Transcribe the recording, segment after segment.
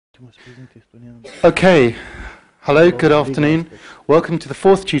Okay, hello, good afternoon. Welcome to the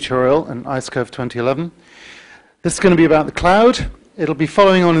fourth tutorial in ICEGOV2011. This is going to be about the cloud. It'll be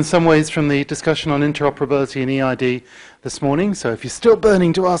following on in some ways from the discussion on interoperability and EID this morning, so if you're still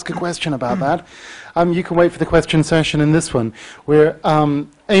burning to ask a question about that, you can wait for the question session in this one. We're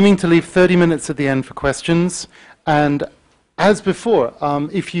aiming to leave 30 minutes at the end for questions, and as before,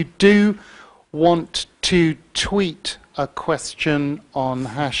 if you do want to tweet a question on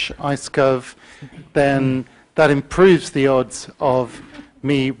 #IceGov, then that improves the odds of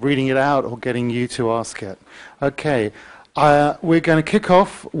me reading it out or getting you to ask it. Okay, we're going to kick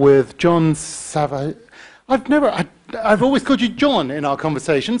off with John Savageau. I've always called you John in our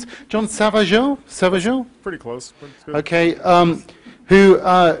conversations. John Savageau? Savageau? Pretty close. Okay, who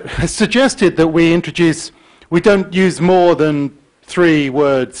has suggested that we don't use more than 3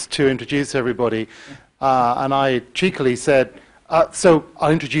 words to introduce everybody. And I cheekily said, so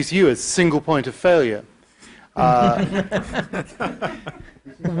I'll introduce you as single point of failure.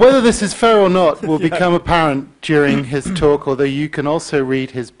 Whether this is fair or not will become apparent during his talk, although you can also read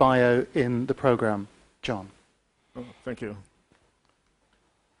his bio in the program. John. Oh, thank you.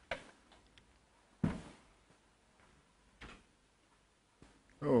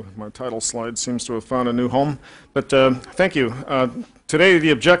 Oh, my title slide seems to have found a new home. But thank you. Today, the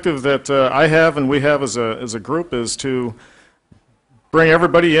objective that I have and we have as a group is to bring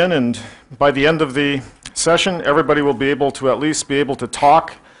everybody in, and by the end of the session, everybody will be able to at least be able to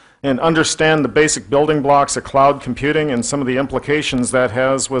talk and understand the basic building blocks of cloud computing and some of the implications that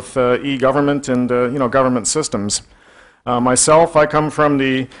has with e-government and government systems. Myself, I come from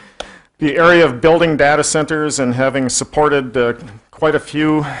the area of building data centers and having supported quite a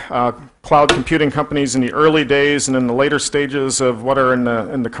few cloud computing companies in the early days and in the later stages of what are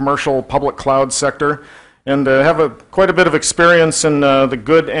in the commercial public cloud sector, and have quite a bit of experience in the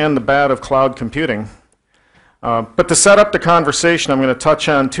good and the bad of cloud computing. But to set up the conversation, I'm going to touch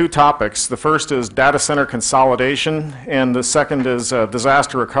on 2 topics. The first is data center consolidation, and the second is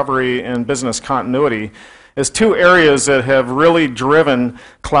disaster recovery and business continuity, as 2 areas that have really driven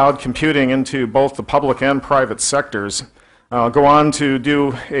cloud computing into both the public and private sectors. I'll go on to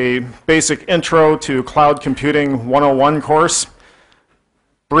do a basic intro to Cloud Computing 101 course,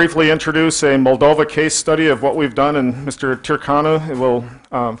 briefly introduce a Moldova case study of what we've done, and Mr. Tircanu will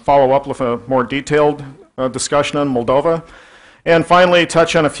follow up with a more detailed discussion on Moldova, and finally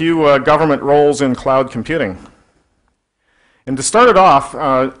touch on a few government roles in cloud computing. And to start it off,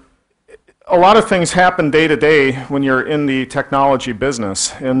 a lot of things happen day to day when you're in the technology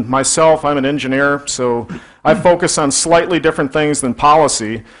business. And myself, I'm an engineer, so I focus on slightly different things than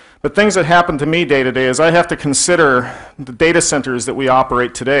policy. But things that happen to me day to day is I have to consider the data centers that we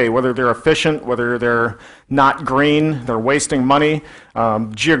operate today, whether they're efficient, whether they're not green, they're wasting money,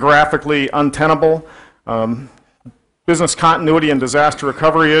 geographically untenable, business continuity and disaster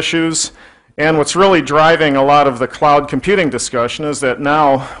recovery issues. And what's really driving a lot of the cloud computing discussion is that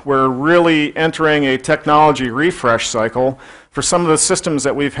now we're really entering a technology refresh cycle for some of the systems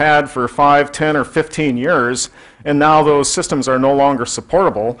that we've had for 5, 10, or 15 years, and now those systems are no longer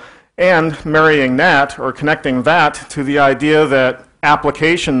supportable. And marrying that, or connecting that, to the idea that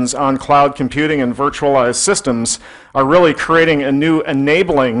applications on cloud computing and virtualized systems are really creating a new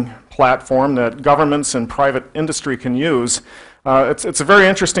enabling platform that governments and private industry can use. It's a very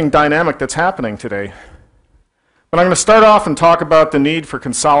interesting dynamic that's happening today. But I'm going to start off and talk about the need for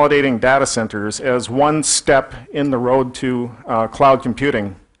consolidating data centers as one step in the road to cloud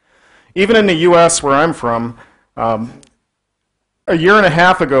computing. Even in the US, where I'm from, a year and a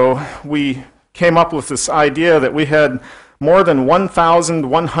half ago, we came up with this idea that we had more than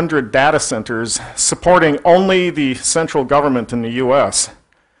 1,100 data centers supporting only the central government in the US.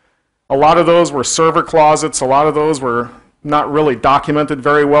 A lot of those were server closets, a lot of those were not really documented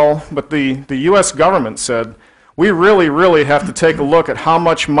very well, but the US government said, we really have to take a look at how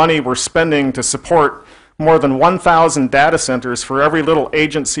much money we're spending to support more than 1,000 data centers for every little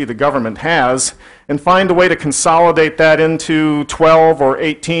agency the government has, and find a way to consolidate that into 12 or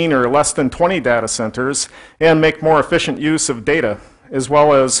 18 or less than 20 data centers and make more efficient use of data, as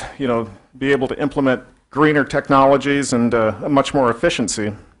well as be able to implement greener technologies and much more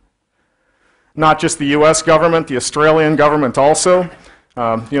efficiency. Not just the US government, the Australian government also.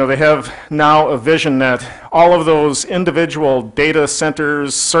 They have now a vision that all of those individual data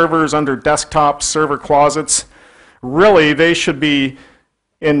centers, servers under desktops, server closets, really they should be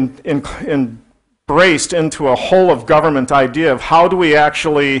embraced into a whole of government idea of how do we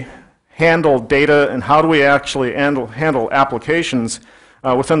actually handle data and how do we actually handle applications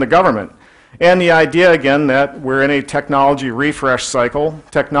within the government. And the idea, again, that we're in a technology refresh cycle.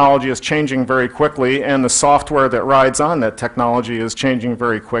 Technology is changing very quickly, and the software that rides on that technology is changing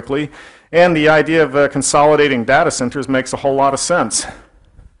very quickly. And the idea of consolidating data centers makes a whole lot of sense.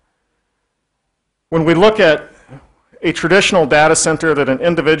 When we look at a traditional data center that an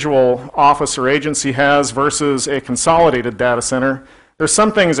individual office or agency has versus a consolidated data center, there's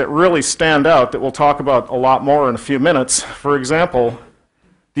some things that really stand out that we'll talk about a lot more in a few minutes. For example,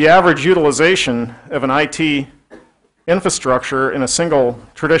 the average utilization of an IT infrastructure in a single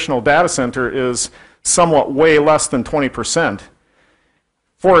traditional data center is somewhat way less than 20%.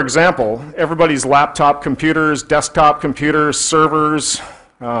 For example, everybody's laptop computers, desktop computers, servers,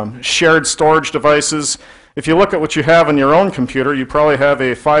 shared storage devices. If you look at what you have in your own computer, you probably have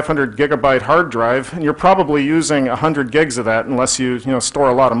a 500 gigabyte hard drive, and you're probably using 100 gigs of that unless you store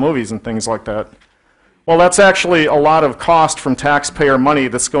a lot of movies and things like that. Well, that's actually a lot of cost from taxpayer money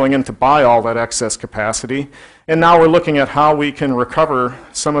that's going in to buy all that excess capacity. And now we're looking at how we can recover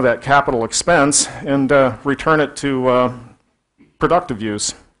some of that capital expense and return it to productive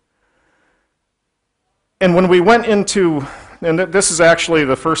use. And when we went into, and this is actually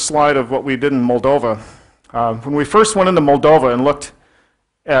the first slide of what we did in Moldova. When we first went into Moldova and looked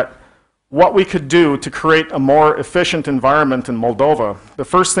at what we could do to create a more efficient environment in Moldova, the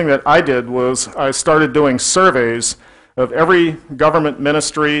first thing that I did was I started doing surveys of every government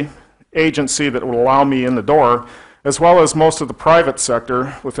ministry, agency that would allow me in the door, as well as most of the private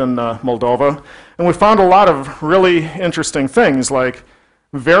sector within Moldova. And we found a lot of really interesting things, like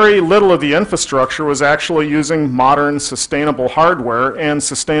very little of the infrastructure was actually using modern, sustainable hardware and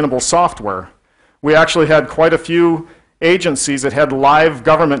sustainable software. We actually had quite a few agencies that had live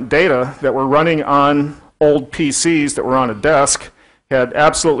government data that were running on old PCs that were on a desk, had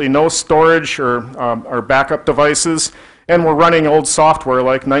absolutely no storage or backup devices, and were running old software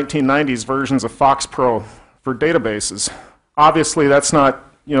like 1990s versions of Fox Pro for databases. Obviously, that's not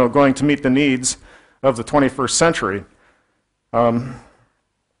going to meet the needs of the 21st century.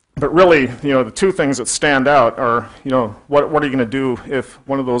 But really, the two things that stand out are, what are you going to do if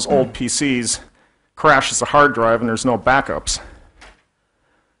one of those old PCs crashes a hard drive and there's no backups?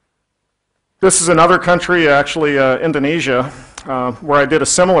 This is another country, actually Indonesia, where I did a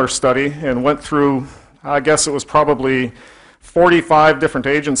similar study and went through, I guess it was probably 45 different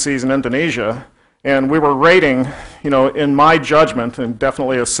agencies in Indonesia, and we were rating, in my judgment, and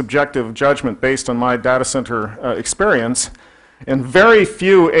definitely a subjective judgment based on my data center experience, and very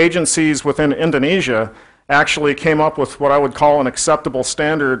few agencies within Indonesia actually came up with what I would call an acceptable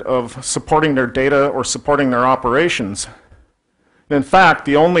standard of supporting their data or supporting their operations. In fact,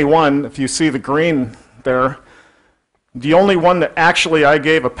 the only one, if you see the green there, the only one that actually I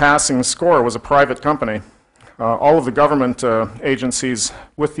gave a passing score was a private company. All of the government agencies,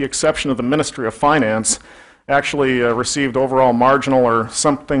 with the exception of the Ministry of Finance, actually received overall marginal or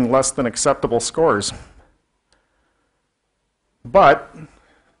something less than acceptable scores. But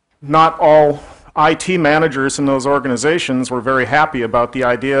not all IT managers in those organizations were very happy about the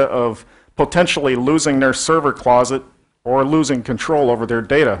idea of potentially losing their server closet or losing control over their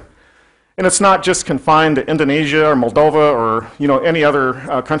data. And it's not just confined to Indonesia or Moldova or any other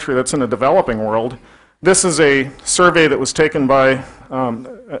country that's in the developing world. This is a survey that was taken by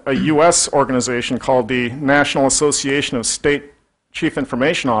a US organization called the National Association of State Chief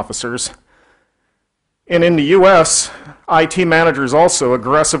Information Officers. And in the US, IT managers also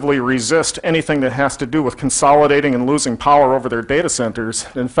aggressively resist anything that has to do with consolidating and losing power over their data centers.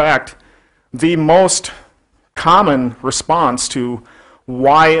 In fact, the most common response to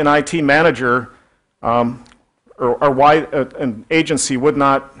why an IT manager or why an agency would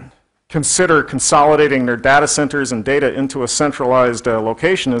not consider consolidating their data centers and data into a centralized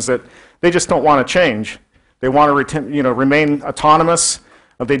location is that they just don't want to change. They want to remain autonomous.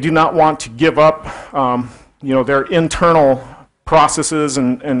 They do not want to give up their internal processes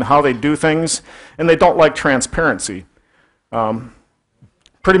and how they do things, and they don't like transparency.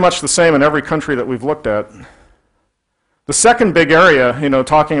 Pretty much the same in every country that we've looked at. The second big area,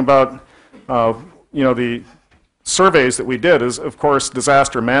 talking about the surveys that we did is, of course,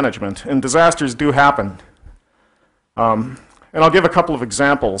 disaster management. And disasters do happen. And I'll give a couple of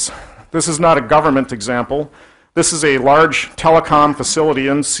examples. This is not a government example. This is a large telecom facility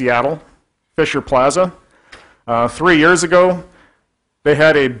in Seattle, Fisher Plaza. 3 years ago, they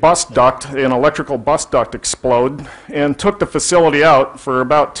had a bus duct, an electrical bus duct explode, and took the facility out for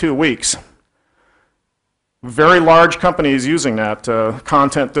about 2 weeks. Very large companies using that,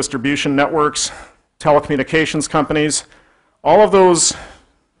 content distribution networks, telecommunications companies, all of those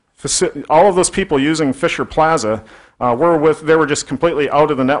people using Fisher Plaza They were just completely out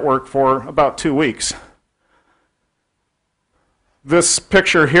of the network for about 2 weeks. This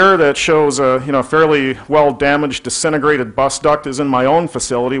picture here that shows a fairly well damaged, disintegrated bus duct is in my own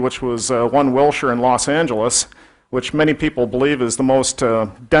facility, which was One Wilshire in Los Angeles, which many people believe is the most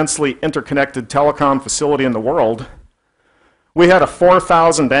densely interconnected telecom facility in the world. We had a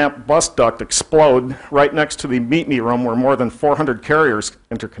 4,000 amp bus duct explode right next to the meet me room where more than 400 carriers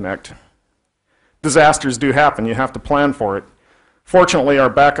interconnect. Disasters do happen. You have to plan for it. Fortunately, our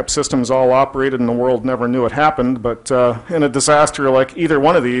backup systems all operated and the world never knew it happened, but in a disaster like either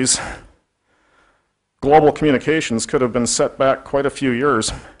one of these, global communications could have been set back quite a few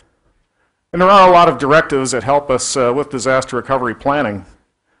years. And there are a lot of directives that help us with disaster recovery planning.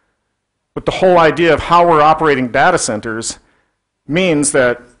 But the whole idea of how we're operating data centers means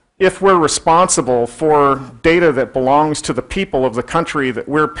that if we're responsible for data that belongs to the people of the country that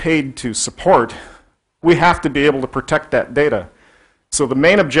we're paid to support, we have to be able to protect that data. So the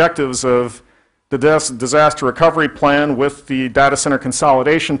main objectives of the disaster recovery plan with the data center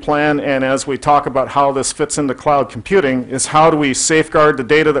consolidation plan, and as we talk about how this fits into cloud computing, is how do we safeguard the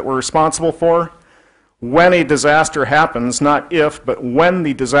data that we're responsible for when a disaster happens, not if, but when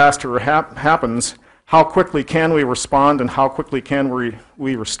the disaster happens, how quickly can we respond and how quickly can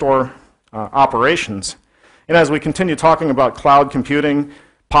we restore operations. And as we continue talking about cloud computing,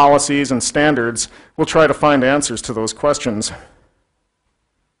 policies, and standards, we'll try to find answers to those questions.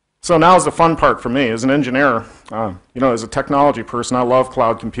 So now's the fun part for me. As an engineer, as a technology person, I love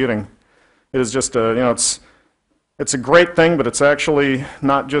cloud computing. It is just, it's a great thing, but it's actually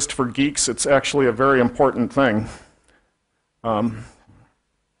not just for geeks. It's actually a very important thing. A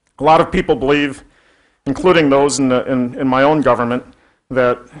lot of people believe, including those in my own government,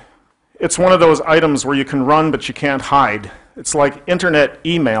 that it's one of those items where you can run but you can't hide. It's like internet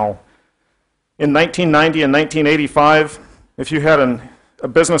email. In 1990 and 1985, if you had a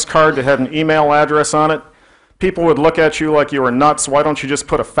business card that had an email address on it, people would look at you like you were nuts. Why don't you just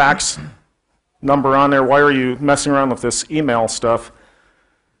put a fax number on there? Why are you messing around with this email stuff?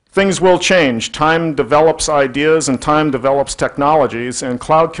 Things will change. Time develops ideas and time develops technologies, and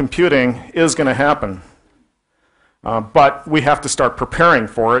cloud computing is going to happen. But we have to start preparing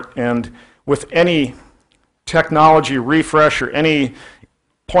for it, and with any technology refresh or any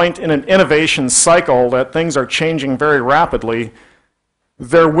point in an innovation cycle that things are changing very rapidly,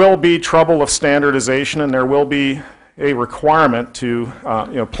 there will be trouble of standardization, and there will be a requirement to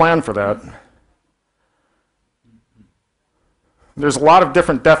plan for that. There's a lot of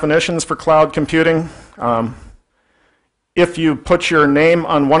different definitions for cloud computing. If you put your name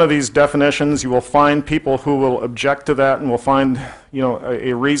on one of these definitions, you will find people who will object to that and will find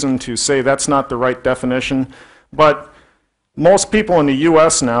a reason to say that's not the right definition. But most people in the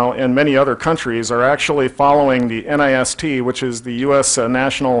US now and many other countries are actually following the NIST, which is the US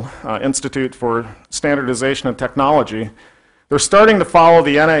National Institute for Standardization and Technology. They're starting to follow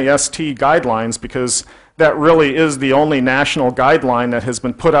the NIST guidelines because that really is the only national guideline that has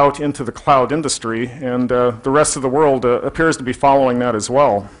been put out into the cloud industry, and the rest of the world appears to be following that as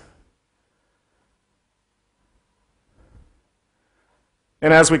well.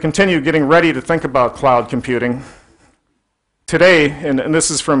 And as we continue getting ready to think about cloud computing, today, and this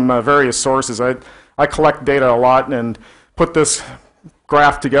is from various sources, I collect data a lot and put this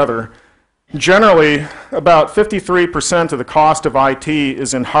graph together. Generally, about 53% of the cost of IT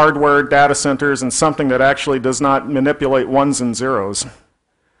is in hardware, data centers, and something that actually does not manipulate ones and zeros.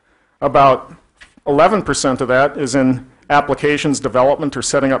 About 11% of that is in applications development or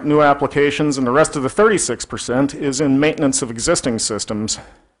setting up new applications, and the rest of the 36% is in maintenance of existing systems.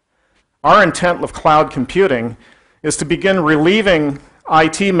 Our intent with cloud computing is to begin relieving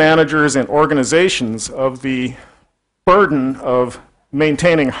IT managers and organizations of the burden of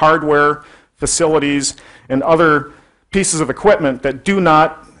maintaining hardware, facilities, and other pieces of equipment that do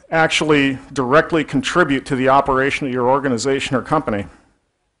not actually directly contribute to the operation of your organization or company.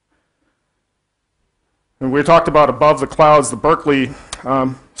 And we talked about Above the Clouds, the Berkeley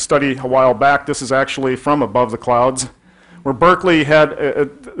study a while back. This is actually from Above the Clouds, where Berkeley had,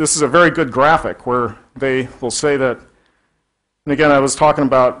 this is a very good graphic where they will say that, and again, I was talking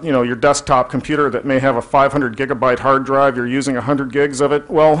about your desktop computer that may have a 500 gigabyte hard drive, you're using 100 gigs of it.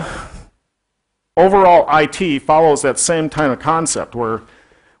 Well, overall IT follows that same kind of concept where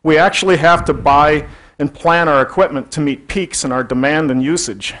we actually have to buy and plan our equipment to meet peaks in our demand and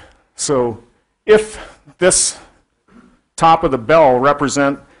usage. So if this top of the bell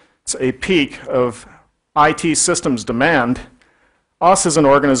represents a peak of IT systems demand, us as an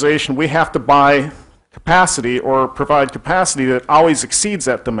organization, we have to buy capacity or provide capacity that always exceeds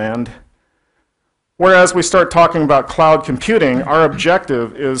that demand, Whereas we start talking about cloud computing, our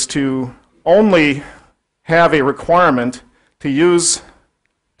objective is to only have a requirement to use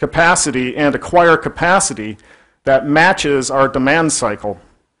capacity and acquire capacity that matches our demand cycle.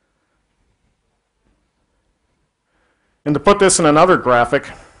 And to put this in another graphic,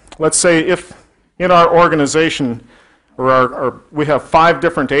 let's say if in our organization, we have 5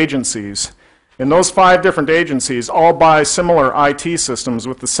 different agencies, and those 5 different agencies all buy similar IT systems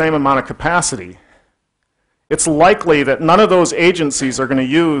with the same amount of capacity, it's likely that none of those agencies are going to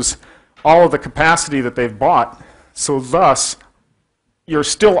use all of the capacity that they've bought. So thus, you're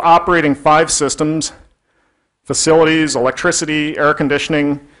still operating 5 systems, facilities, electricity, air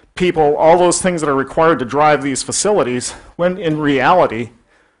conditioning, people, all those things that are required to drive these facilities, when in reality,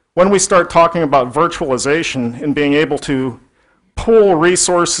 when we start talking about virtualization and being able to pool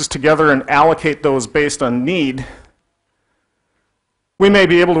resources together and allocate those based on need, we may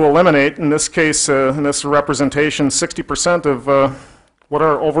be able to eliminate, in this case, in this representation, 60% of what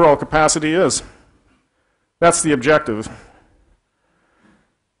our overall capacity is. That's the objective.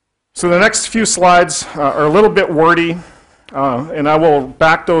 So the next few slides are a little bit wordy, and I will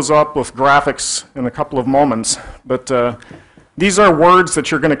back those up with graphics in a couple of moments. But these are words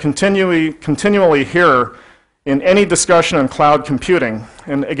that you're going to continually hear in any discussion on cloud computing.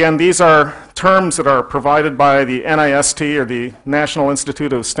 And again, these are terms that are provided by the NIST, or the National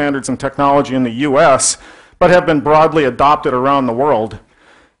Institute of Standards and Technology in the US, but have been broadly adopted around the world.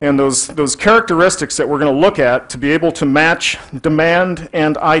 And those characteristics that we're going to look at to be able to match demand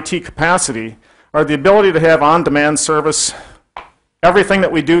and IT capacity are the ability to have on-demand service. Everything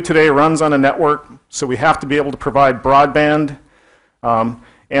that we do today runs on a network, so we have to be able to provide broadband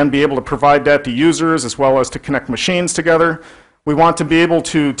and be able to provide that to users as well as to connect machines together. We want to be able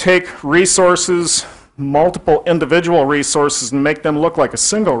to take resources, multiple individual resources, and make them look like a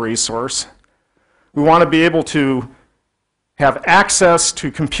single resource. We want to be able to have access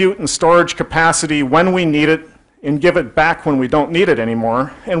to compute and storage capacity when we need it and give it back when we don't need it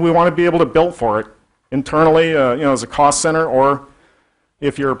anymore. And we want to be able to bill for it internally, as a cost center, or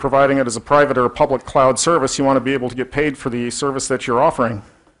if you're providing it as a private or a public cloud service, you want to be able to get paid for the service that you're offering.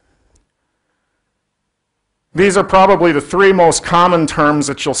 These are probably the 3 most common terms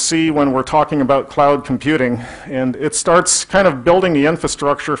that you'll see when we're talking about cloud computing, and it starts kind of building the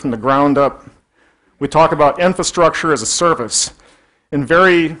infrastructure from the ground up. We talk about infrastructure as a service. In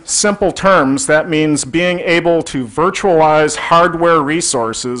very simple terms, that means being able to virtualize hardware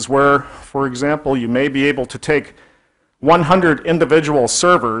resources where, for example, you may be able to take 100 individual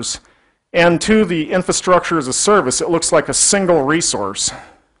servers, and to the infrastructure as a service, it looks like a single resource.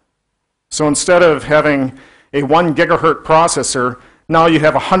 So instead of having a 1 gigahertz processor, now you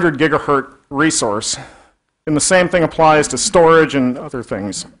have a 100 gigahertz resource. And the same thing applies to storage and other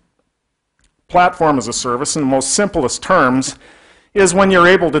things. Platform as a service, in the most simplest terms, is when you're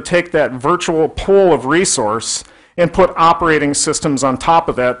able to take that virtual pool of resource and put operating systems on top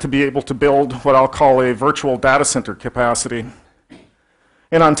of that to be able to build what I'll call a virtual data center capacity.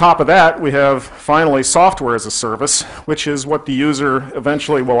 And on top of that, we have finally software as a service, which is what the user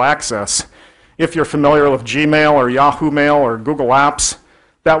eventually will access. If you're familiar with Gmail or Yahoo Mail or Google Apps,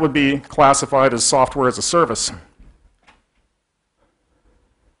 that would be classified as software as a service.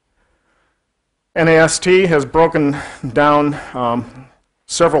 NAST has broken down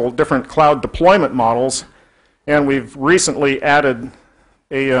several different cloud deployment models, and we've recently added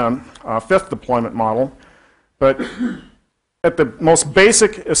a 5th deployment model. But at the most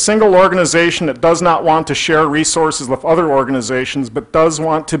basic, a single organization that does not want to share resources with other organizations, but does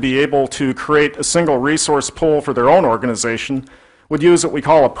want to be able to create a single resource pool for their own organization, would use what we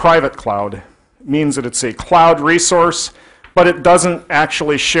call a private cloud. It means that it's a cloud resource, but it doesn't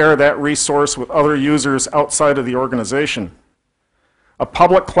actually share that resource with other users outside of the organization. A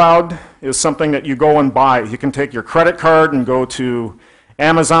public cloud is something that you go and buy. You can take your credit card and go to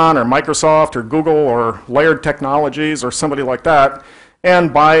Amazon or Microsoft or Google or Layered Technologies or somebody like that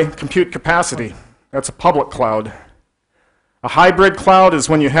and buy compute capacity. That's a public cloud. A hybrid cloud is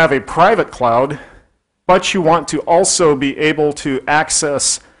when you have a private cloud, but you want to also be able to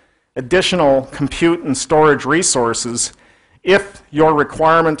access additional compute and storage resources if your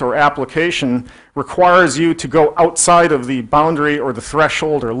requirement or application requires you to go outside of the boundary or the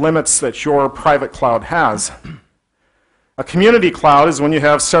threshold or limits that your private cloud has. A community cloud is when you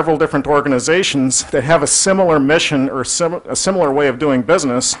have several different organizations that have a similar mission or a similar way of doing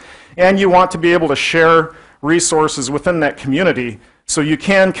business, and you want to be able to share resources within that community so you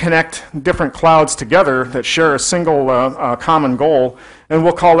can connect different clouds together that share a single common goal, and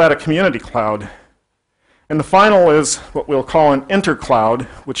we'll call that a community cloud. And the final is what we'll call an intercloud,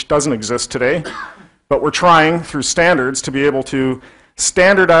 which doesn't exist today. but we're trying through standards to be able to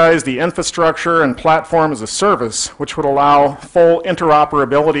standardize the infrastructure and platform as a service, which would allow full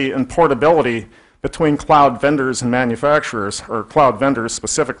interoperability and portability between cloud vendors and manufacturers, or cloud vendors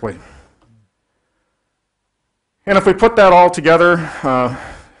specifically. And if we put that all together,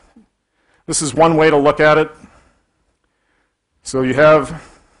 this is one way to look at it. So you have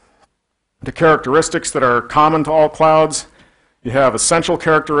the characteristics that are common to all clouds. You have essential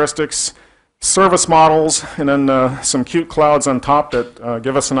characteristics, service models, and then some cute clouds on top that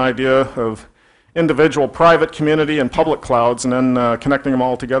give us an idea of individual private, community, and public clouds, and then connecting them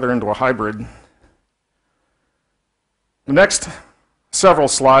all together into a hybrid. The next several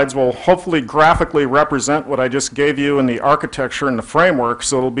slides will hopefully graphically represent what I just gave you in the architecture and the framework,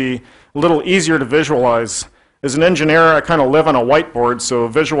 so it'll be a little easier to visualize. As an engineer, I kind of live on a whiteboard, so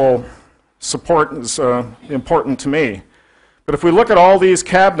visual support is important to me. But if we look at all these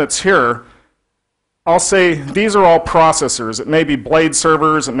cabinets here, I'll say these are all processors. It may be blade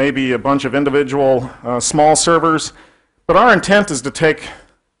servers, it may be a bunch of individual small servers, but our intent is to take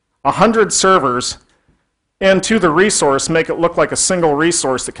 100 servers and to the resource make it look like a single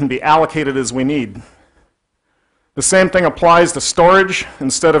resource that can be allocated as we need. The same thing applies to storage.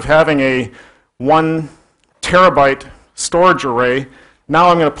 Instead of having a 1 terabyte storage array, now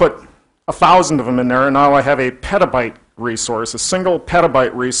I'm going to put 1,000 of them in there, and now I have a petabyte resource, a single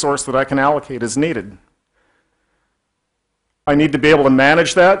petabyte resource that I can allocate as needed. I need to be able to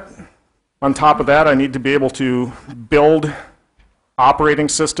manage that. On top of that, I need to be able to build operating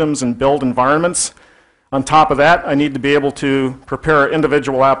systems and build environments. On top of that, I need to be able to prepare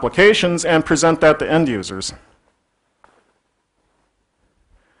individual applications and present that to end users.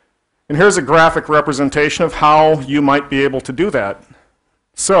 And here's a graphic representation of how you might be able to do that.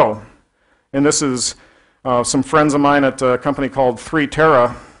 So, and this is some friends of mine at a company called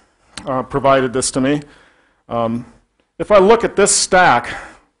 3Tera provided this to me. If I look at this stack,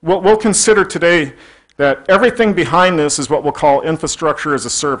 we'll consider today that everything behind this is what we'll call infrastructure as a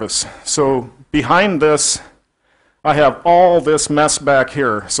service. So behind this, I have all this mess back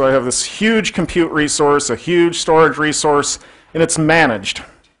here. So I have this huge compute resource, a huge storage resource, and it's managed.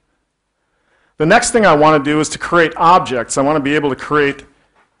 The next thing I want to do is to create objects. I want to be able to create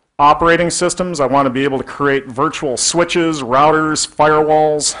operating systems. I want to be able to create virtual switches, routers,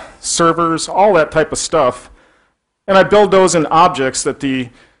 firewalls, servers, all that type of stuff. And I build those in objects that the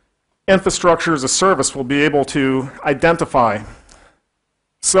infrastructure as a service will be able to identify.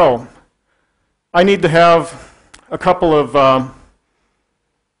 So I need to have a couple of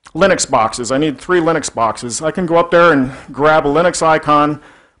Linux boxes. I need 3 Linux boxes. I can go up there and grab a Linux icon,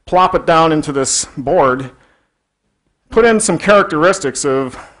 plop it down into this board, put in some characteristics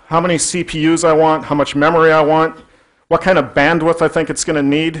of how many CPUs I want, how much memory I want, what kind of bandwidth I think it's going to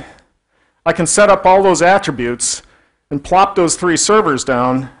need. I can set up all those attributes and plop those 3 servers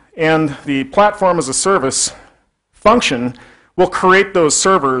down, and the platform as a service function will create those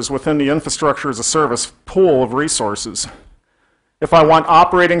servers within the infrastructure as a service pool of resources. If I want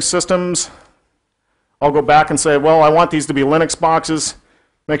operating systems, I'll go back and say, well, I want these to be Linux boxes.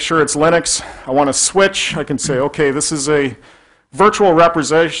 Make sure it's Linux. I want a switch. I can say, okay, this is a virtual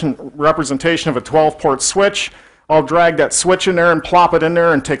representation of a 12-port switch. I'll drag that switch in there and plop it in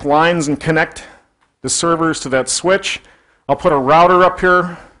there and take lines and connect the servers to that switch. I'll put a router up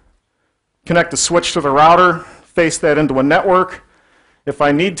here, connect the switch to the router, face that into a network. If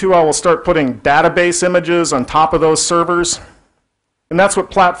I need to, I will start putting database images on top of those servers. And that's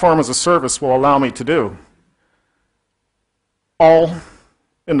what platform as a service will allow me to do. All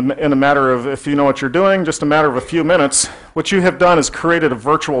in a matter of, if you know what you're doing, just a matter of a few minutes. What you have done is created a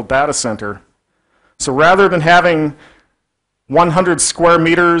virtual data center. So rather than having 100 square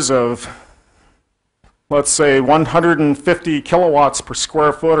meters of, let's say, 150 kilowatts per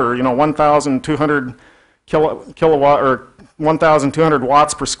square foot, or 1,200 kilowatt or 1,200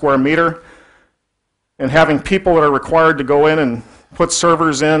 watts per square meter, and having people that are required to go in and put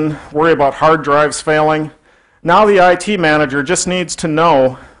servers in, worry about hard drives failing. Now the IT manager just needs to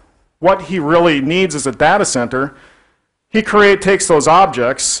know what he really needs as a data center. He takes those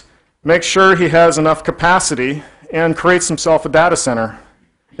objects, makes sure he has enough capacity, and creates himself a data center.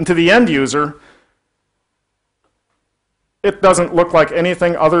 And to the end user, it doesn't look like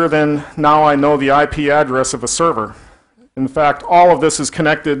anything other than now I know the IP address of a server. In fact, all of this is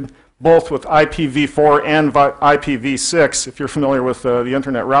connected both with IPv4 and IPv6, if you're familiar with the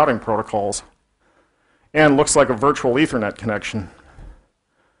internet routing protocols, and looks like a virtual Ethernet connection.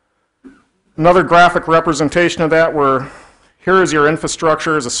 Another graphic representation of that, where here is your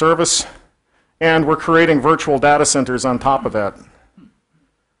infrastructure as a service, and we're creating virtual data centers on top of that.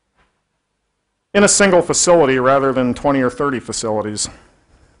 in a single facility rather than 20 or 30 facilities.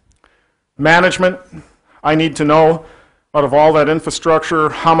 Management, I need to know out of all that infrastructure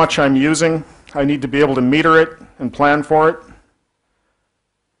how much I'm using. I need to be able to meter it and plan for it.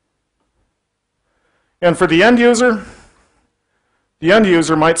 And for the end user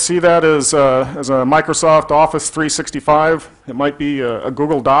might see that as a Microsoft Office 365. It might be a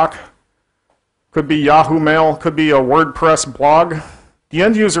Google Doc. Could be Yahoo Mail. Could be a WordPress blog. The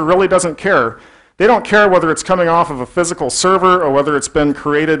end user really doesn't care. They don't care whether it's coming off of a physical server or whether it's been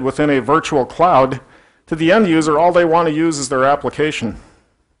created within a virtual cloud. To the end user, all they want to use is their application.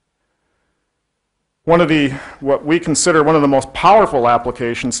 What we consider one of the most powerful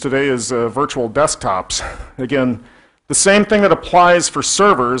applications today is virtual desktops. Again, the same thing that applies for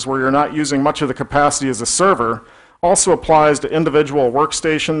servers, where you're not using much of the capacity as a server, also applies to individual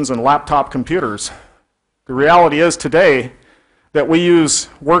workstations and laptop computers. The reality is today that we use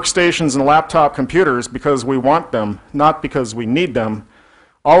workstations and laptop computers because we want them, not because we need them.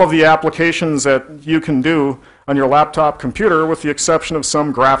 All of the applications that you can do on your laptop computer, with the exception of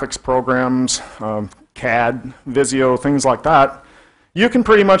some graphics programs, CAD, Visio, things like that, you can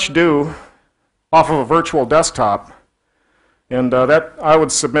pretty much do off of a virtual desktop. And that, I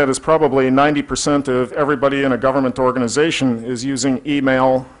would submit, is probably 90% of everybody in a government organization is using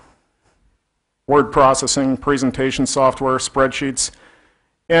email, word processing, presentation software, spreadsheets.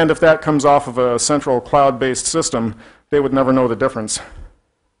 And if that comes off of a central cloud-based system, they would never know the difference.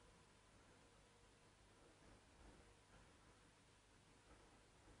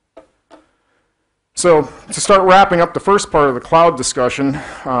 So to start wrapping up the first part of the cloud discussion,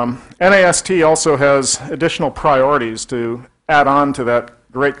 NAST also has additional priorities to add on to that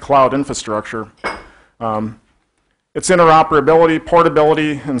great cloud infrastructure. It's interoperability,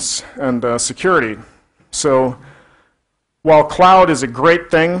 portability, and security. So while cloud is a great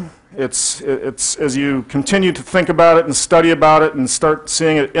thing, it's as you continue to think about it and study about it and start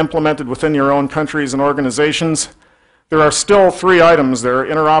seeing it implemented within your own countries and organizations, there are still three items there: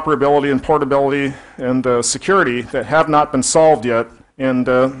 interoperability and portability and security, that have not been solved yet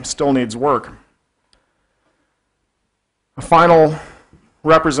and still needs work. A final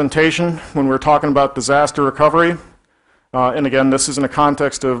representation when we're talking about disaster recovery, and again, this is in the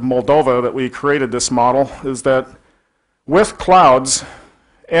context of Moldova that we created this model, is that with clouds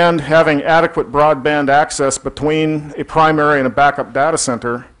and having adequate broadband access between a primary and a backup data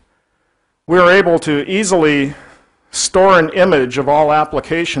center, we are able to easily store an image of all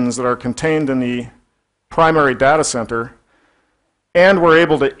applications that are contained in the primary data center, and we're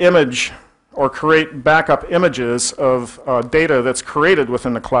able to image or create backup images of data that's created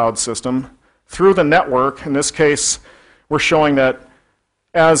within the cloud system through the network. In this case, we're showing that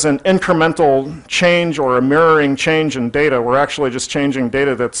as an incremental change or a mirroring change in data, we're actually just changing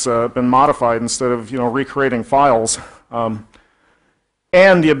data that's been modified instead of recreating files. And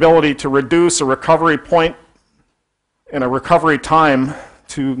the ability to reduce a recovery point and a recovery time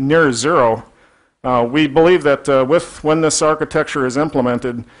to near zero. We believe that when this architecture is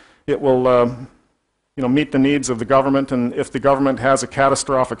implemented, it will meet the needs of the government, and if the government has a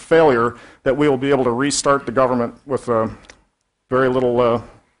catastrophic failure, that we will be able to restart the government with very little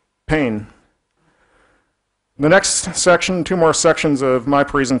pain. The next section, two more sections of my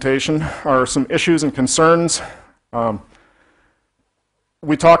presentation, are some issues and concerns.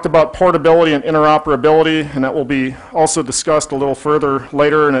 We talked about portability and interoperability, and that will be also discussed a little further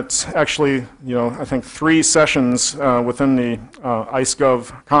later, and it's actually, I think 3 sessions within the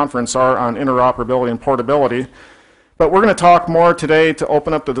ICEGOV conference are on interoperability and portability. But we're going to talk more today to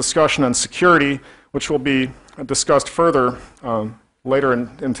open up the discussion on security, which will be discussed further later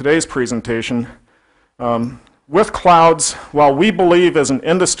in today's presentation. With clouds, while we believe as an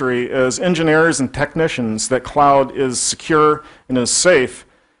industry, as engineers and technicians, that cloud is secure and is safe,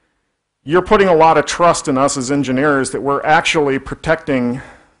 you're putting a lot of trust in us as engineers that we're actually protecting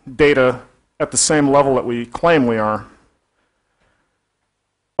data at the same level that we claim we are.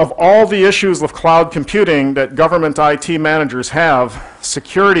 Of all the issues with cloud computing that government IT managers have,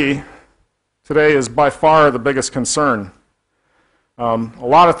 security today is by far the biggest concern. A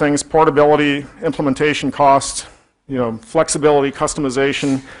lot of things: portability, implementation costs, flexibility,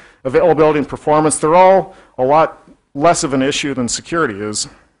 customization, availability, and performance. They're all a lot less of an issue than security is.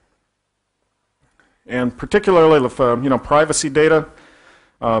 And particularly with privacy data,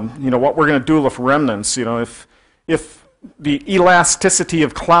 what we're going to do with remnants. If the elasticity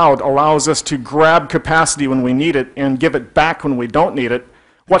of cloud allows us to grab capacity when we need it and give it back when we don't need it,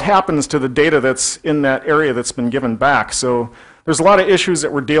 what happens to the data that's in that area that's been given back? So there's a lot of issues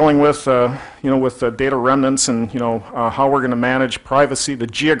that we're dealing with, with data remnants and how we're going to manage privacy, the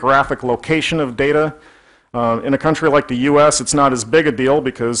geographic location of data. In a country like the U.S., it's not as big a deal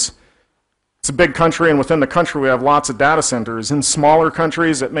because it's a big country, and within the country we have lots of data centers. In smaller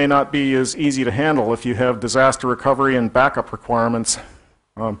countries, it may not be as easy to handle if you have disaster recovery and backup requirements.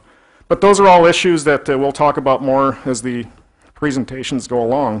 But those are all issues that we'll talk about more as the presentations go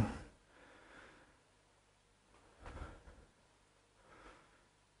along.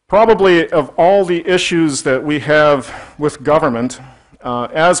 Probably of all the issues that we have with government,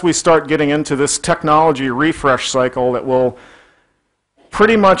 as we start getting into this technology refresh cycle that will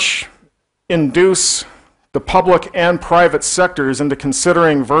pretty much induce the public and private sectors into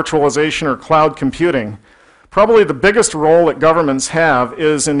considering virtualization or cloud computing, probably the biggest role that governments have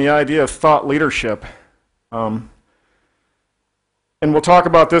is in the idea of thought leadership. And we'll talk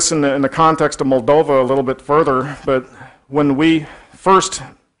about this in the context of Moldova a little bit further, but when we first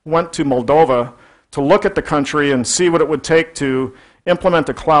went to Moldova to look at the country and see what it would take to implement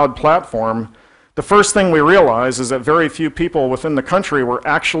a cloud platform, the first thing we realized is that very few people within the country were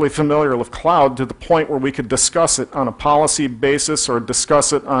actually familiar with cloud to the point where we could discuss it on a policy basis or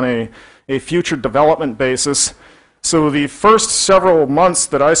discuss it on a future development basis. So the first several months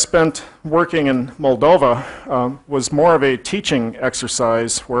that I spent working in Moldova was more of a teaching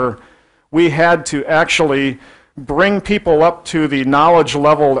exercise where we had to actually bring people up to the knowledge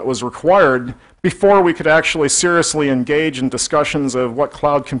level that was required before we could actually seriously engage in discussions of what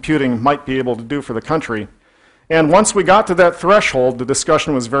cloud computing might be able to do for the country. And once we got to that threshold, the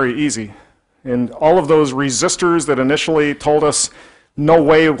discussion was very easy. And all of those resistors that initially told us, no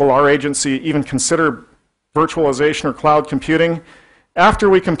way will our agency even consider virtualization or cloud computing, after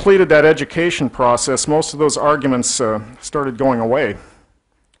we completed that education process, most of those arguments started going away.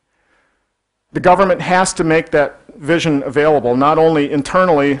 The government has to make that vision available, not only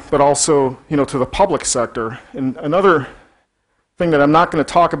internally, but also to the public sector. And another thing that I'm not going to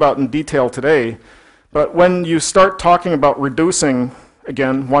talk about in detail today, but when you start talking about reducing,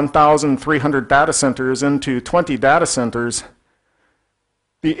 again, 1,300 data centers into 20 data centers,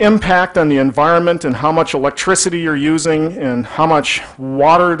 the impact on the environment and how much electricity you're using and how much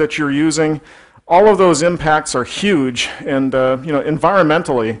water that you're using, all of those impacts are huge. And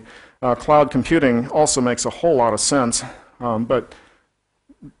environmentally, cloud computing also makes a whole lot of sense, but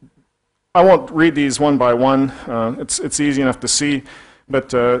I won't read these one by one. It's easy enough to see,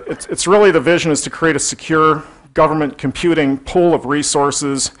 but it's really the vision is to create a secure government computing pool of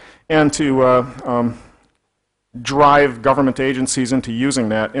resources and to drive government agencies into using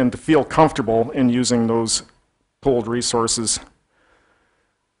that and to feel comfortable in using those pooled resources.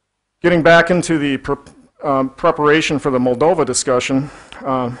 Getting back into the preparation for the Moldova discussion,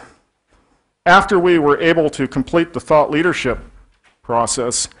 after we were able to complete the thought leadership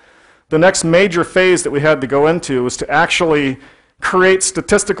process, the next major phase that we had to go into was to actually create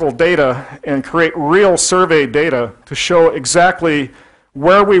statistical data and create real survey data to show exactly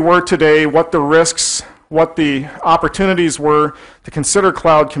where we were today, what the risks, what the opportunities were to consider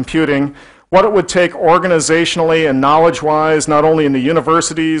cloud computing, what it would take organizationally and knowledge-wise, not only in the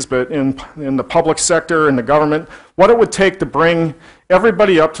universities, but in the public sector and the government, what it would take to bring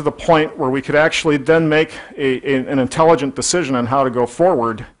everybody up to the point where we could actually then make an intelligent decision on how to go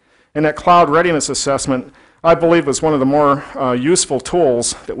forward. And that cloud readiness assessment, I believe, was one of the more useful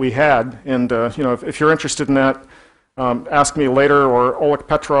tools that we had. And if you're interested in that, ask me later, or Oleg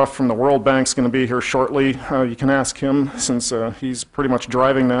Petrov from the World Bank is going to be here shortly. You can ask him since he's pretty much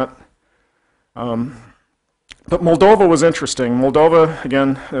driving that. But Moldova was interesting. Moldova,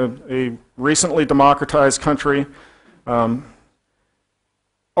 again, a recently democratized country. A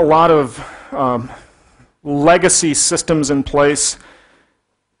lot of legacy systems in place,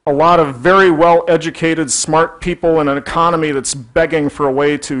 a lot of very well-educated, smart people in an economy that's begging for a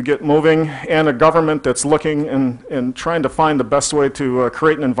way to get moving, and a government that's looking and trying to find the best way to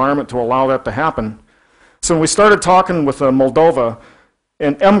create an environment to allow that to happen. So when we started talking with Moldova,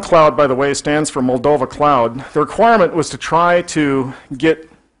 and mCloud, by the way, stands for Moldova Cloud, the requirement was to try to get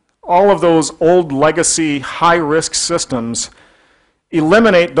all of those old legacy high-risk systems,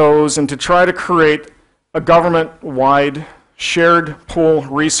 eliminate those, and to try to create a government-wide shared pool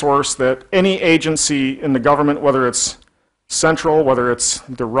resource that any agency in the government, whether it's central, whether it's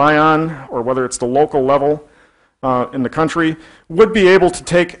the Ryan, or whether it's the local level in the country, would be able to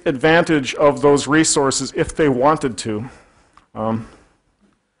take advantage of those resources if they wanted to.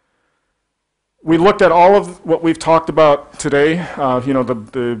 We looked at all of what we've talked about today,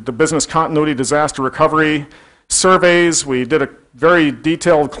 the business continuity, disaster recovery surveys. We did a very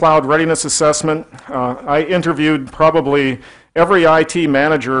detailed cloud readiness assessment. I interviewed probably every IT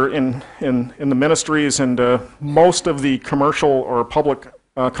manager in the ministries and most of the commercial or public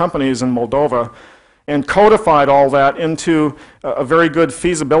companies in Moldova, and codified all that into a very good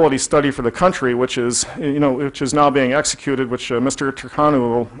feasibility study for the country, which is now being executed, which Mr.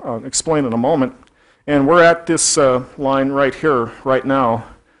 Turkanu will explain in a moment. And we're at this line right here, right now.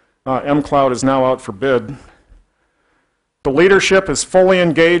 mCloud is now out for bid. The leadership is fully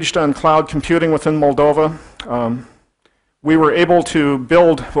engaged on cloud computing within Moldova. We were able to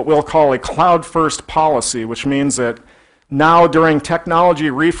build what we'll call a cloud-first policy, which means that now during technology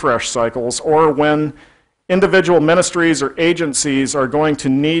refresh cycles, or when individual ministries or agencies are going to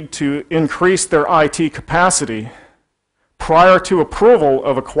need to increase their IT capacity, prior to approval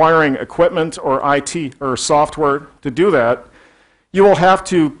of acquiring equipment or IT or software to do that, you will have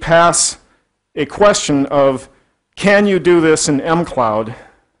to pass a question of, can you do this in mCloud?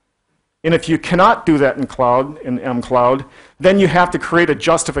 And if you cannot do that in mCloud, then you have to create a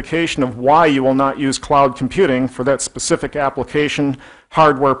justification of why you will not use cloud computing for that specific application,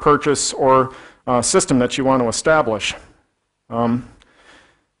 hardware purchase, or system that you want to establish. And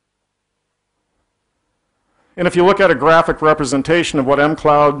if you look at a graphic representation of what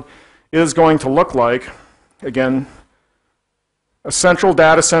mCloud is going to look like, again, a central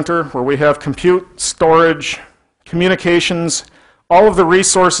data center where we have compute, storage, communications, all of the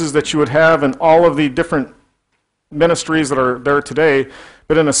resources that you would have in all of the different ministries that are there today,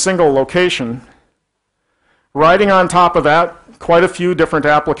 but in a single location. Riding on top of that, quite a few different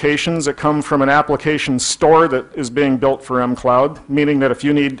applications that come from an application store that is being built for mCloud, meaning that if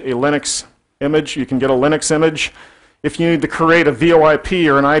you need a Linux image, you can get a Linux image. If you need to create a VoIP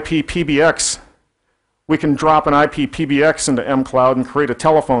or an IP PBX, we can drop an IP PBX into mCloud and create a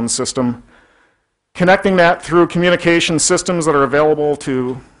telephone system. Connecting that through communication systems that are available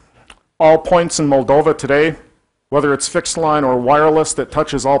to all points in Moldova today, whether it's fixed line or wireless that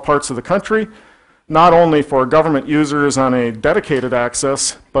touches all parts of the country, not only for government users on a dedicated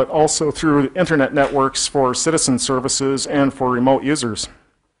access, but also through internet networks for citizen services and for remote users.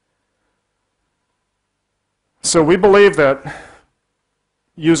 So we believe that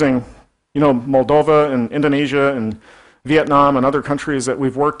using Moldova and Indonesia and Vietnam and other countries that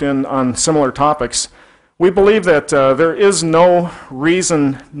we've worked in on similar topics, we believe that there is no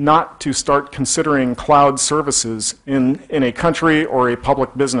reason not to start considering cloud services in a country or a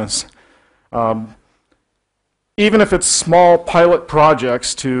public business. Even if it's small pilot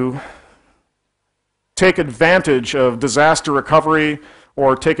projects to take advantage of disaster recovery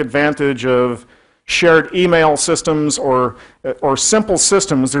or take advantage of shared email systems or simple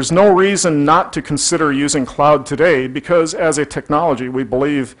systems, there's no reason not to consider using cloud today, because as a technology, we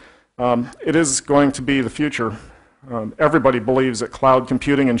believe it is going to be the future. Everybody believes that cloud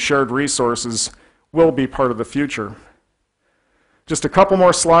computing and shared resources will be part of the future. Just a couple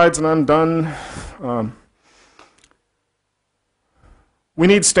more slides and I'm done. We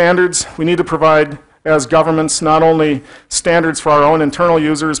need standards. We need to provide, as governments, not only standards for our own internal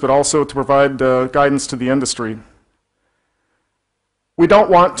users, but also to provide guidance to the industry. We don't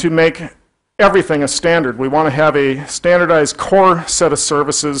want to make everything a standard. We want to have a standardized core set of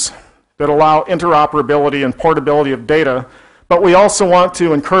services that allow interoperability and portability of data, but we also want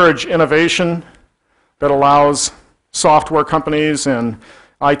to encourage innovation that allows software companies and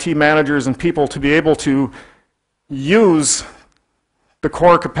IT managers and people to be able to use the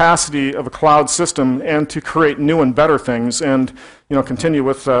core capacity of a cloud system and to create new and better things, and continue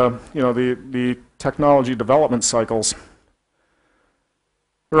with the technology development cycles.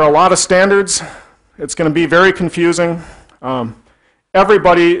 There are a lot of standards. It's going to be very confusing.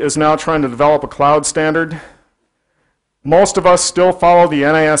 Everybody is now trying to develop a cloud standard. Most of us still follow the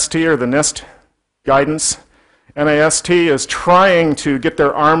NIST or the NIST guidance. NIST is trying to get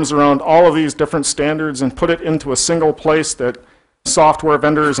their arms around all of these different standards and put it into a single place that software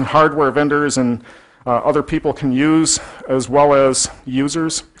vendors and hardware vendors and other people can use, as well as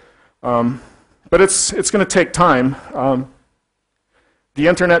users. But it's going to take time. The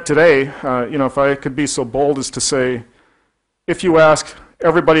internet today, if I could be so bold as to say, if you ask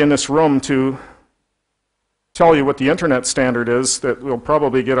everybody in this room to tell you what the internet standard is, that we'll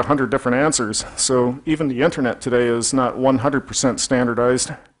probably get 100 different answers. So even the internet today is not 100%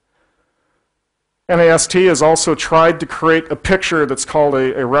 standardized. NIST has also tried to create a picture that's called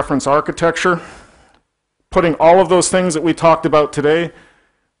a reference architecture, putting all of those things that we talked about today,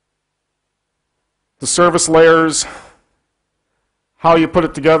 the service layers, how you put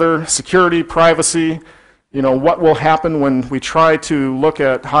it together, security, privacy, what will happen when we try to look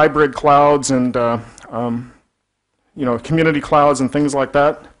at hybrid clouds and community clouds and things like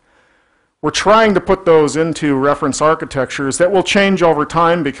that. we're trying to put those into reference architectures that will change over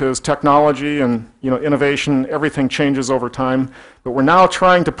time because technology and innovation, everything changes over time. But we're now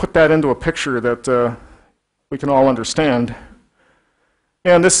trying to put that into a picture that we can all understand.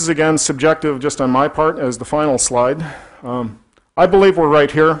 And this is again subjective just on my part as the final slide. I believe we're right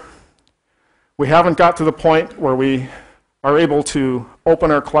here. We haven't got to the point where we are able to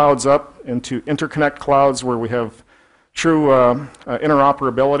open our clouds up and to interconnect clouds where we have true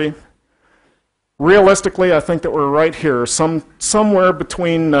interoperability. Realistically, I think that we're right here, somewhere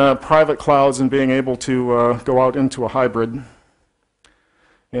between private clouds and being able to go out into a hybrid.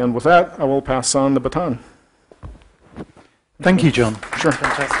 And with that, I will pass on the baton. Thank you, John. Sure.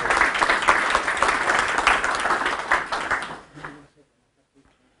 Fantastic.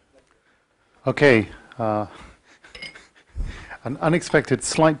 Okay. An unexpected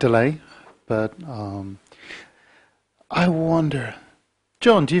slight delay, but I wonder,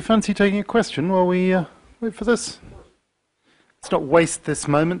 John, do you fancy taking a question while we wait for this? Let's not waste this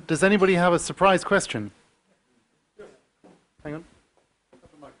moment. Does anybody have a surprise question? Hang on.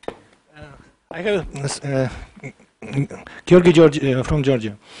 I have Georgi from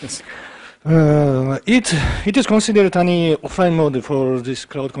Georgia. Yes. It is considered any offline mode for this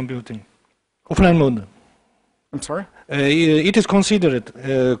cloud computing. Offline mode. I'm sorry? It is considered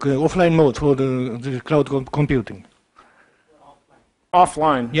offline mode for the cloud computing.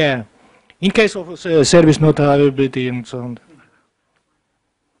 Offline? Yeah. In case of service not availability and so on.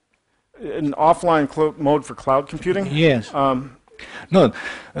 An offline mode for cloud computing? Yes. No.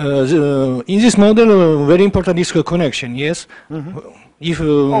 In this model, very important is connection, yes? Mm-hmm. If,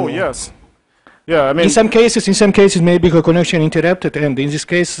 oh, yes. Yeah, I mean, in some cases, maybe the connection interrupted, and in this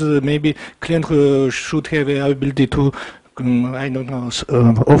case, maybe client should have the ability to, I don't know,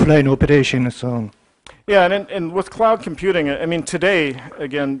 offline operation and so on. Yeah, and with cloud computing, I mean, today,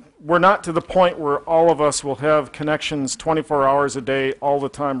 again, we're not to the point where all of us will have connections 24 hours a day, all the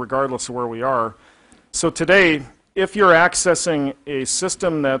time, regardless of where we are. So today, if you're accessing a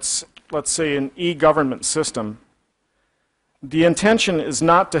system that's, let's say, an e-government system, the intention is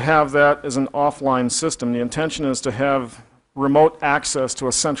not to have that as an offline system. The intention is to have remote access to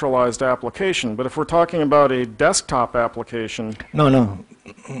a centralized application. But if we're talking about a desktop application, where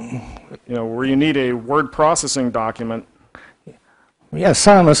you need a word processing document. Yeah,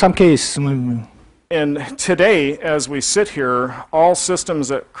 some case. And today, as we sit here, all systems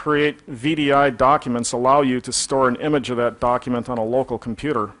that create VDI documents allow you to store an image of that document on a local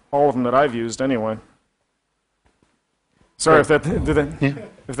computer. All of them that I've used, anyway. Sorry if that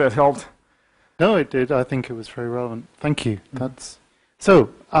helped. No, it did. I think it was very relevant. Thank you. That's so.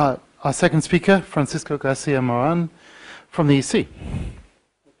 Our second speaker, Francisco Garcia Moran, from the EC.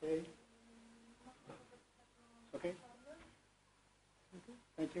 Okay.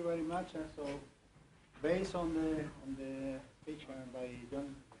 Thank you very much. So, based on the speech by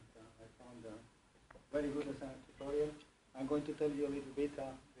John, I found very good as a tutorial. I'm going to tell you a little bit.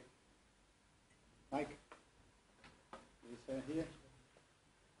 Mike is here.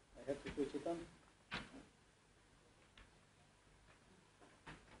 I have to switch it on.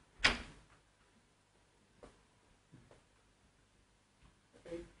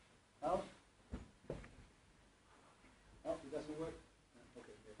 Okay. Now? No, it doesn't work.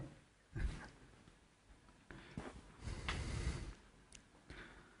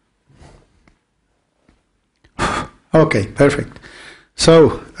 Okay, perfect.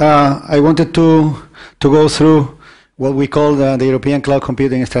 So I wanted to go through what we call the European Cloud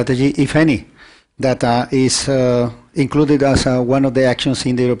Computing Strategy, if any, that is included as one of the actions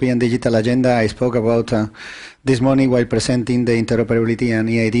in the European Digital Agenda I spoke about this morning while presenting the interoperability and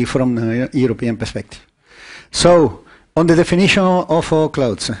EID from the European perspective. So, on the definition of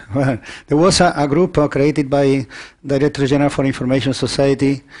clouds, there was a group created by Director General for Information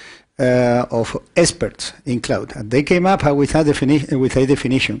Society of experts in cloud. And they came up with a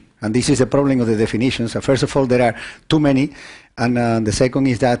definition, and this is the problem of the definitions. First of all, there are too many, and the second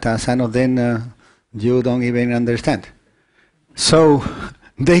is that some of them you don't even understand. So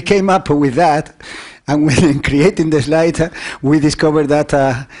they came up with that, and when creating the slide, we discovered that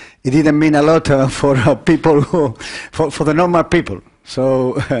it didn't mean a lot for people for the normal people.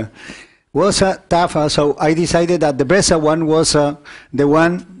 So was tough, so I decided that the best one was the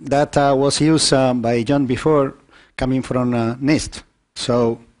one that was used by John before, coming from NIST.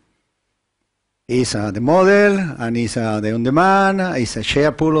 So it's the model, and it's the on-demand, it's a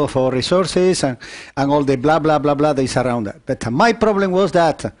share pool of our resources, and all the blah, blah, blah, blah that is around that. But my problem was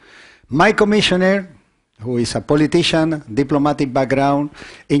that my commissioner, who is a politician, diplomatic background,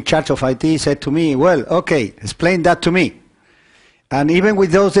 in charge of IT, said to me, well, okay, explain that to me. And even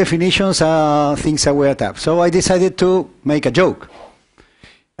with those definitions, things were tough. So I decided to make a joke.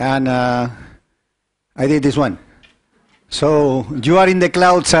 And I did this one. So you are in the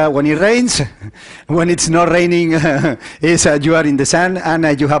clouds when it rains. When it's not raining, you are in the sun,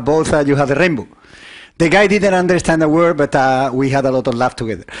 and you have both. You have the rainbow. The guy didn't understand the word, but we had a lot of laugh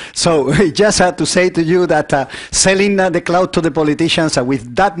together. So just to say to you that selling the cloud to the politicians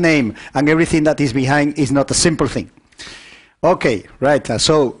with that name and everything that is behind is not a simple thing. Okay, right.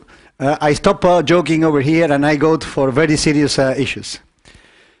 So I stop joking over here and I go for very serious issues.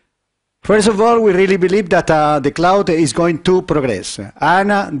 First of all, we really believe that the cloud is going to progress.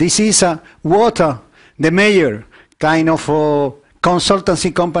 And this is what the major kind of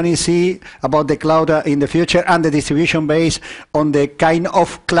consultancy companies see about the cloud in the future and the distribution based on the kind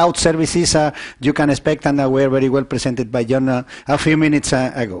of cloud services you can expect, and were very well presented by John a few minutes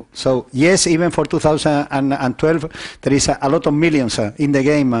ago. So yes, even for 2012, there is a lot of millions in the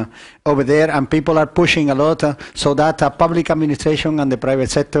game over there, and people are pushing a lot so that public administration and the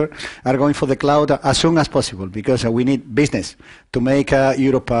private sector are going for the cloud as soon as possible, because we need business to make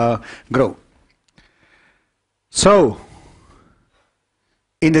Europe grow. So,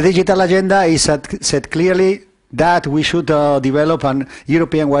 in the digital agenda, is said clearly that we should develop an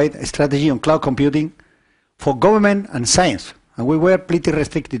European-wide strategy on cloud computing for government and science. And we were pretty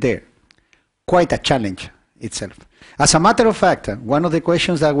restricted there. Quite a challenge itself. As a matter of fact, one of the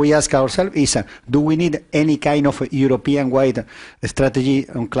questions that we ask ourselves is, do we need any kind of European-wide strategy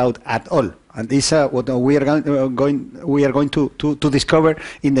on cloud at all? And this is what we are going to discover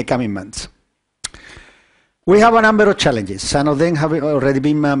in the coming months. We have a number of challenges. Some of them have already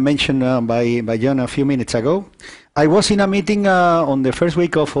been mentioned by John a few minutes ago. I was in a meeting on the first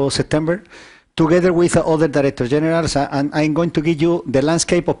week of September together with other Director Generals, and I'm going to give you the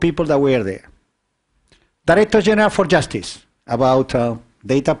landscape of people that were there. Director General for Justice, about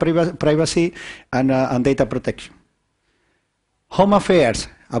data privacy and data protection. Home Affairs,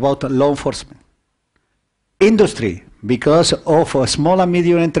 about law enforcement. Industry, because of small and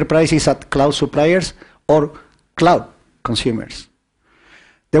medium enterprises at cloud suppliers or cloud consumers.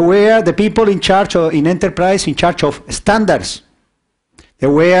 There were the people in charge of, in enterprise, in charge of standards.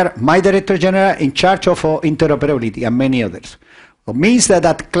 There were my Director General in charge of interoperability and many others. It means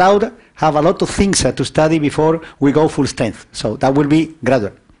that cloud have a lot of things to study before we go full strength. So that will be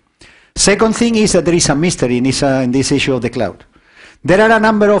gradual. Second thing is that there is a mystery in this issue of the cloud. There are a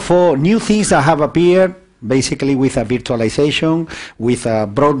number of new things that have appeared, basically with virtualization, with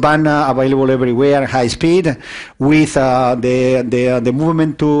broadband available everywhere, high speed, with the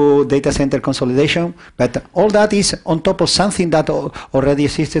movement to data center consolidation. But all that is on top of something that already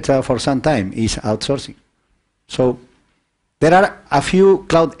existed for some time, is outsourcing. So there are a few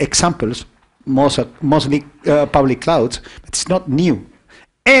cloud examples, mostly public clouds, but it's not new.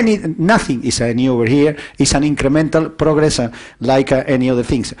 Nothing is new over here. It's an incremental progress like any other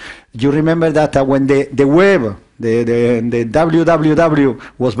things. You remember that when the web, the www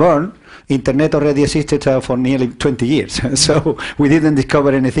was born, internet already existed for nearly 20 years. So we didn't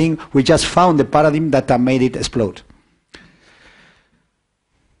discover anything. We just found the paradigm that made it explode.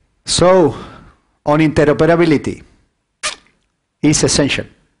 So on interoperability, it's essential.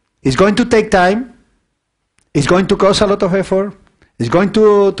 It's going to take time. It's going to cost a lot of effort. It's going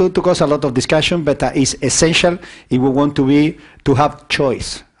to cause a lot of discussion, but it's essential if we want to have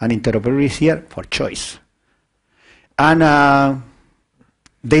choice. And interoperability is here for choice. And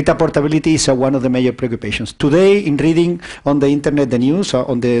data portability is one of the major preoccupations. Today, in reading on the internet the news,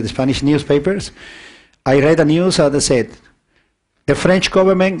 on the Spanish newspapers, I read a news that said the French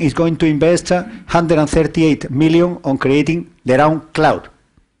government is going to invest 138 million on creating their own cloud.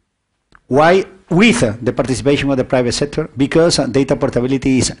 Why? With the participation of the private sector, because data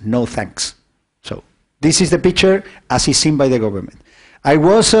portability is no thanks. So this is the picture as is seen by the government. I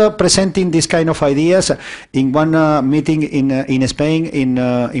was presenting this kind of ideas in one meeting in Spain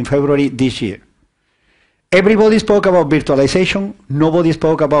in February this year. Everybody spoke about virtualization. Nobody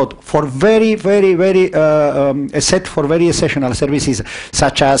spoke about except for very exceptional services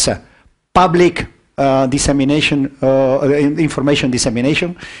such as public dissemination, information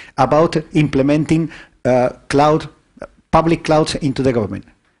dissemination, about implementing public clouds into the government.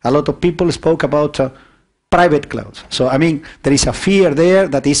 A lot of people spoke about private clouds. So, I mean, there is a fear there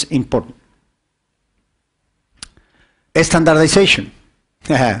that is important. Standardization.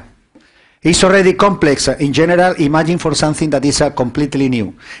 It's already complex in general. Imagine for something that is completely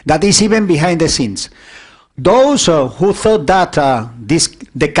new, that is even behind the scenes. Those who thought that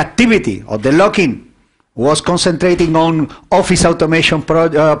the captivity or the lock-in was concentrating on office automation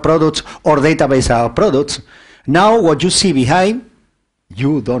products or database products, now what you see behind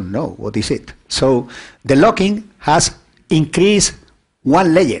you don't know what is it. So the locking has increased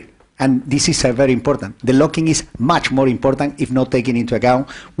one layer, and this is very important. The locking is much more important if not taken into account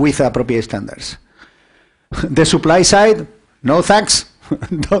with appropriate standards. The supply side, no thanks.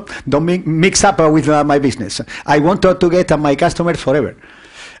 don't mix up with my business. I want to get my customers forever.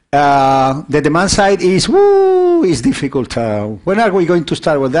 The demand side is, is difficult. When are we going to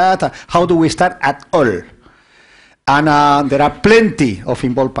start with that? How do we start at all? And there are plenty of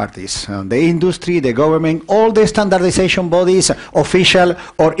involved parties. The industry, the government, all the standardization bodies, official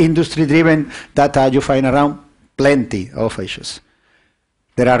or industry-driven, that you find around, plenty of issues.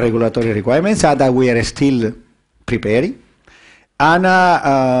 There are regulatory requirements that we are still preparing. And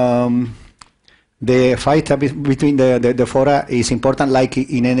the fight between the fora is important, like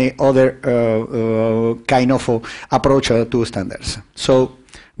in any other kind of approach to standards. So,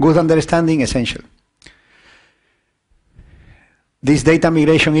 good understanding essential. This data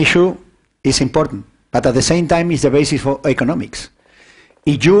migration issue is important, but at the same time is the basis for economics.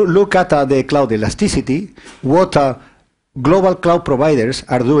 If you look at the cloud elasticity, what global cloud providers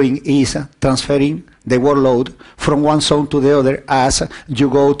are doing is transferring the workload from one zone to the other as you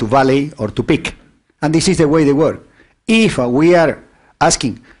go to valley or to peak. And this is the way they work. If we are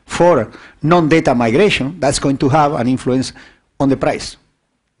asking for non-data migration, that's going to have an influence on the price.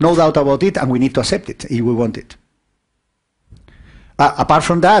 No doubt about it, and we need to accept it if we want it. Apart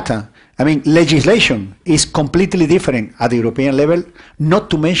from that, I mean, legislation is completely different at the European level,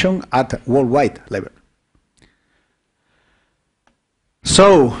 not to mention at worldwide level.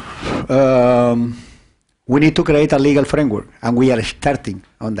 So, we need to create a legal framework, and we are starting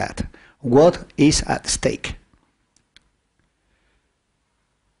on that. What is at stake?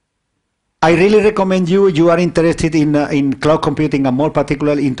 I really recommend you are interested in cloud computing and more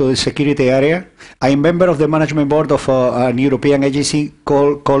particularly into the security area. I am member of the management board of an European agency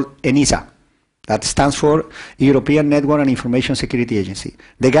called ENISA. That stands for European Network and Information Security Agency.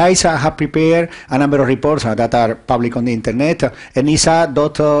 The guys have prepared a number of reports that are public on the internet,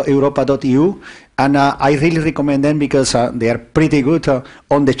 enisa.europa.eu, and I really recommend them because they are pretty good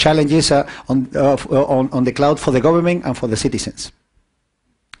on the challenges on the cloud for the government and for the citizens.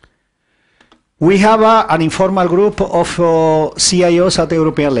 We have an informal group of CIOs at the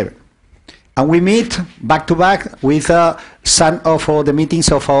European level. And we meet back-to-back with some of the meetings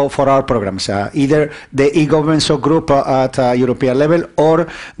for our programs, either the e-government group at European level or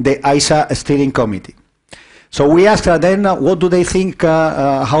the ISA steering committee. So we asked them what do they think,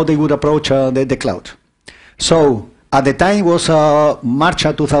 how they would approach the cloud. So at the time it was March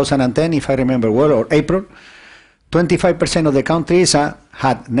 2010, if I remember well, or April, 25% of the countries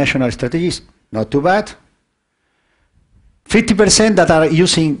had national strategies. Not too bad. 50% that are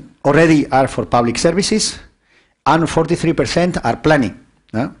using already are for public services, and 43% are planning.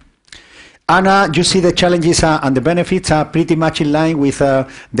 And you see the challenges and the benefits are pretty much in line with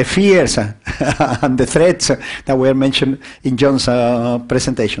the fears and the threats that were mentioned in John's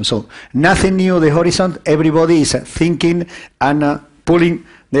presentation. So nothing new on the horizon. Everybody is thinking and pulling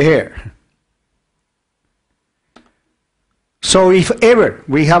the hair. So if ever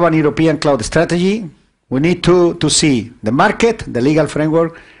we have an European cloud strategy, we need to see the market, the legal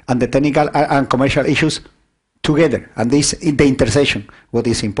framework, and the technical and commercial issues together. And this is the intersection, what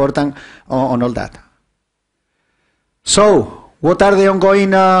is important on all that. So what are the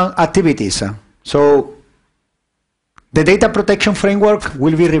ongoing activities? So the data protection framework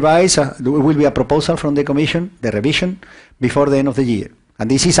will be revised, will be a proposal from the Commission, the revision, before the end of the year. And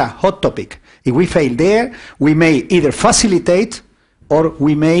this is a hot topic. If we fail there, we may either facilitate or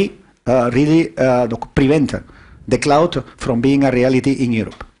we may really prevent the cloud from being a reality in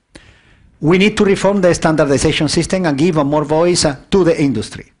Europe. We need to reform the standardization system and give more voice to the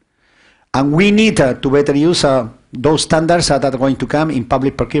industry. And we need to better use those standards that are going to come in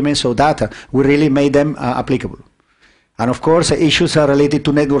public procurement so that we really make them applicable. And of course, issues are related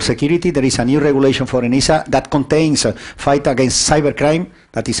to network security. There is a new regulation for ENISA that contains fight against cybercrime.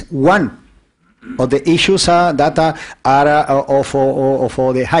 That is one of the issues that are of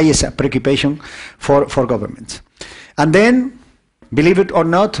the highest preoccupation for governments. And then, believe it or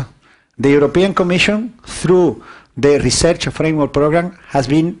not, the European Commission, through the Research Framework Program, has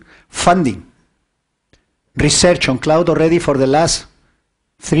been funding research on cloud already for the last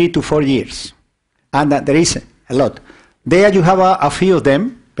 3 to 4 years. And there is a lot. There you have a few of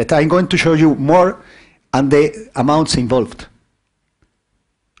them, but I'm going to show you more and the amounts involved.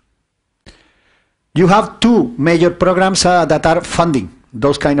 You have two major programs that are funding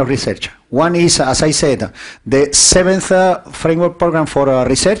those kind of research. One is, as I said, the 7th framework program for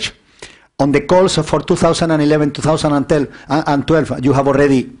research On the calls for 2011, 2012, you have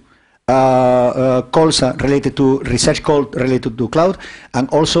already calls related to research calls related to cloud, and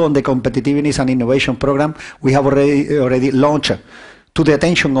also on the competitiveness and innovation program, we have already launched to the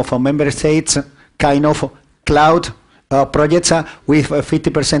attention of our member states kind of cloud projects with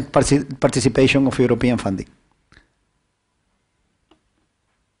 50% participation of European funding.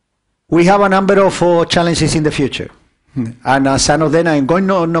 We have a number of challenges in the future. And some of them I'm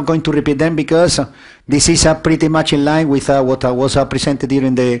not going to repeat them because this is pretty much in line with what was presented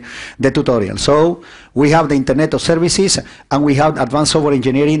during the tutorial. So we have the Internet of Services and we have advanced software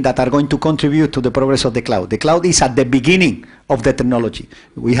engineering that are going to contribute to the progress of the cloud. The cloud is at the beginning of the technology.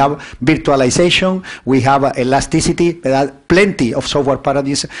 We have virtualization, we have elasticity, there are plenty of software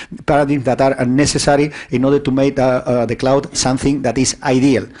paradigms that are necessary in order to make the cloud something that is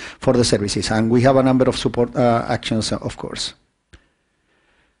ideal for the services. And we have a number of support actions, of course.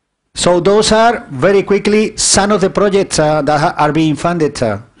 So those are, very quickly, some of the projects that are being funded,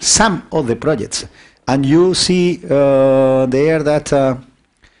 some of the projects. And you see there that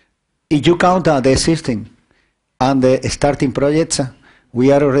if you count the existing and the starting projects,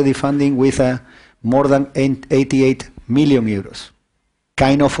 we are already funding with more than 88 million euros.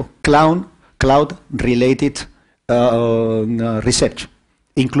 Kind of cloud-related research,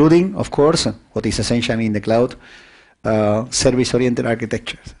 including, of course, what is essential in the cloud, service-oriented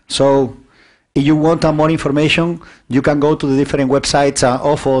architectures. So if you want more information, you can go to the different websites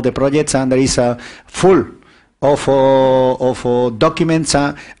of the projects, and there is full of documents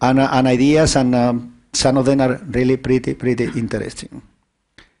and ideas, and some of them are really pretty interesting.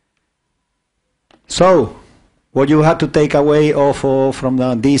 So what you have to take away from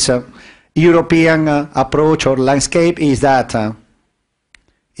this European approach or landscape is that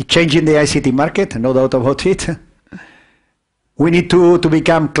it's changing the ICT market, no doubt about it. We need to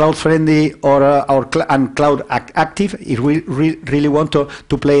become cloud-friendly and cloud-active if we really want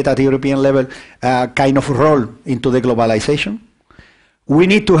to play at the European level kind of role into the globalization. We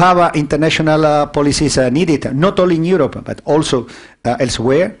need to have international policies needed, not only in Europe, but also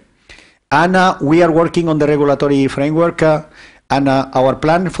elsewhere. And we are working on the regulatory framework, and our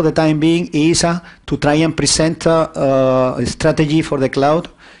plan for the time being is to try and present a strategy for the cloud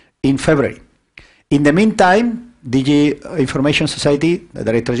in February. In the meantime, DG Information Society, the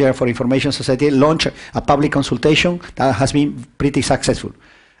Director General for Information Society, launched a public consultation that has been pretty successful.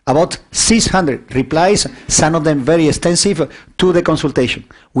 About 600 replies, some of them very extensive, to the consultation.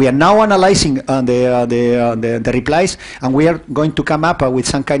 We are now analyzing the replies, and we are going to come up with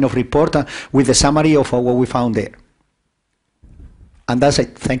some kind of report with a summary of what we found there. And that's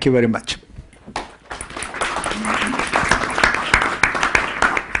it. Thank you very much.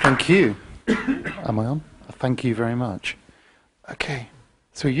 Thank you. Am I on? Thank you very much. Okay.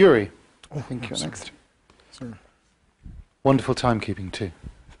 So Yuri, I think you're next. Sorry. Wonderful timekeeping too.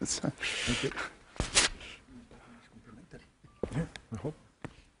 Thank you. Yeah, I hope.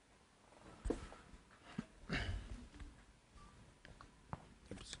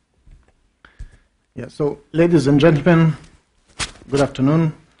 Yeah, so ladies and gentlemen, good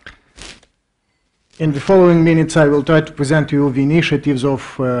afternoon. In the following minutes, I will try to present you the initiatives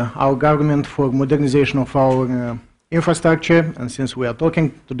of our government for modernization of our infrastructure. And since we are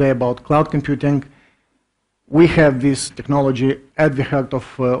talking today about cloud computing, we have this technology at the heart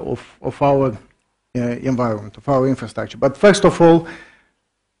of our environment, of our infrastructure. But first of all,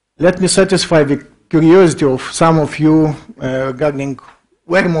 let me satisfy the curiosity of some of you regarding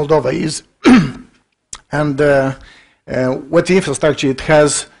where Moldova is and what infrastructure it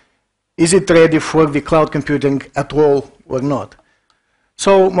has. Is it ready for the cloud computing at all or not?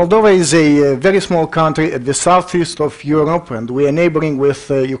 So Moldova is a very small country at the southeast of Europe, and we are neighboring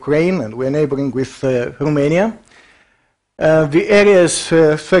with Ukraine, and we are neighboring with Romania. The area is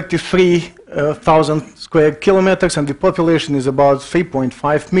 33,000 square kilometers, and the population is about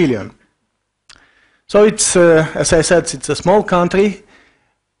 3.5 million. So it's, as I said, it's a small country,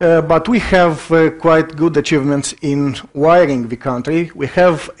 but we have quite good achievements in wiring the country. We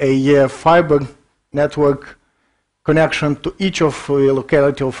have a fiber network connection to each of the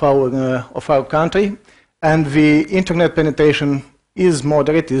locality of our country, and the internet penetration is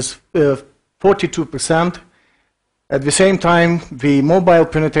moderate, is 42%. At the same time, the mobile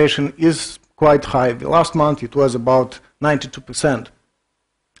penetration is quite high. The last month it was about 92%.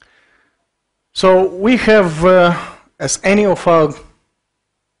 So we have, as any of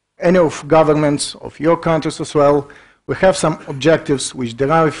governments of your countries as well, we have some objectives which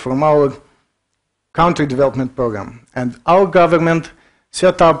derive from our country development program. And our government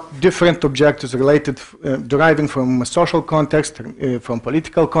set up different objectives related, deriving from a social context, from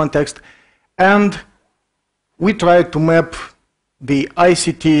political context, And we try to map the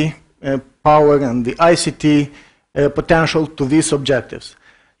ICT power and the ICT potential to these objectives.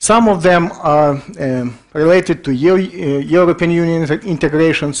 Some of them are related to European Union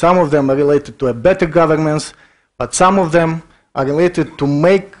integration, some of them are related to a better governance, but some of them are related to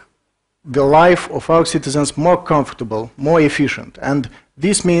make the life of our citizens more comfortable, more efficient. And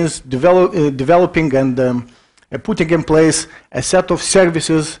this means developing and putting in place a set of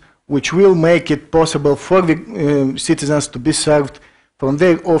services which will make it possible for the citizens to be served from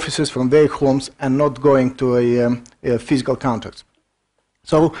their offices, from their homes, and not going to a physical counters.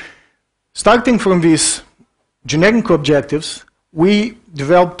 So, starting from these generic objectives, we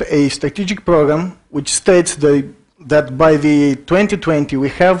developed a strategic program which states that by the 2020 we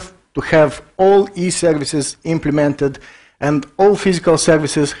have to have all e-services implemented and all physical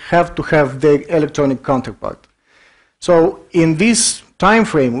services have to have their electronic counterpart. So in this time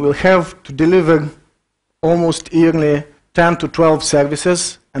frame we'll have to deliver almost yearly 10 to 12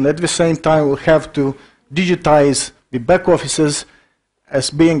 services, and at the same time we'll have to digitize the back offices as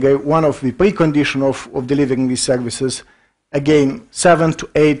being one of the preconditions of delivering these services. Again, 7 to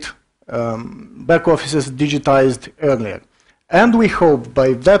 8 back offices digitized earlier. And we hope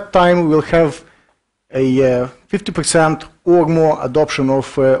by that time we'll have a 50% or more adoption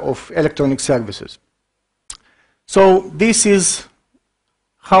of electronic services. So this is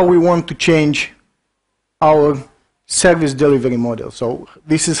how we want to change our service delivery model. So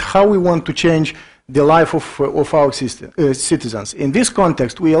this is how we want to change the life of our citizens. In this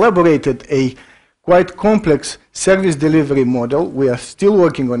context, we elaborated a quite complex service delivery model. We are still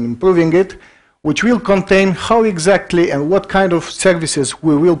working on improving it, which will contain how exactly and what kind of services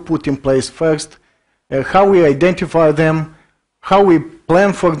we will put in place first, how we identify them, how we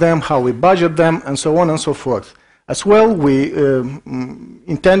plan for them, how we budget them, and so on and so forth. As well, we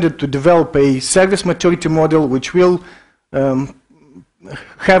intended to develop a service maturity model which will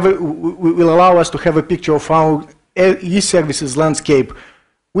will allow us to have a picture of our e-services landscape,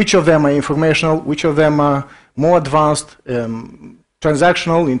 which of them are informational, which of them are more advanced,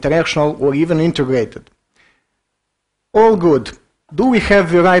 transactional, interactional, or even integrated. All good. Do we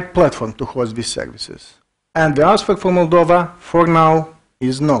have the right platform to host these services? And the answer for Moldova, for now,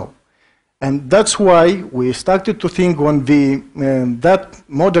 is no. And that's why we started to think on that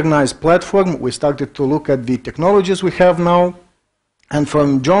modernized platform. We started to look at the technologies we have now. And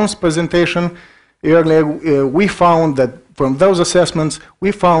from John's presentation earlier, we found that from those assessments,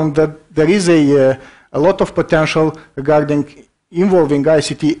 we found that there is a lot of potential regarding involving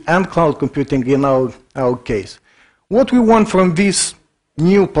ICT and cloud computing in our case. What we want from this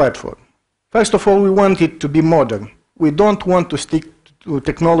new platform? First of all, we want it to be modern. We don't want to stick to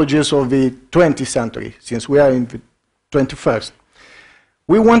technologies of the 20th century, since we are in the 21st.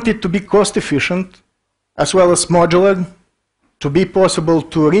 We want it to be cost efficient, as well as modular, to be possible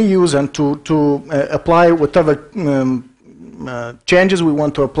to reuse and to apply whatever changes we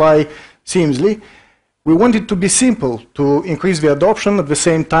want to apply seamlessly. We want it to be simple, to increase the adoption, at the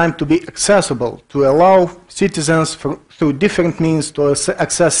same time to be accessible, to allow citizens through different means to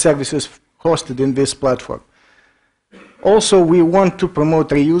access services hosted in this platform. Also, we want to promote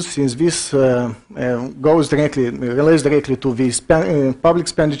reuse, since this relates directly to these public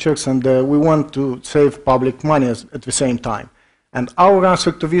expenditures, and we want to save public money at the same time. And our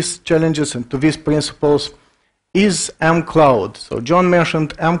answer to these challenges and to these principles is mCloud. So John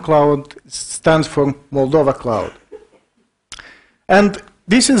mentioned mCloud stands for Moldova Cloud. And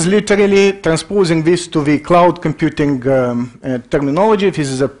this is literally transposing this to the cloud computing terminology. This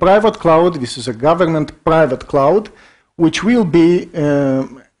is a private cloud, this is a government private cloud, which will be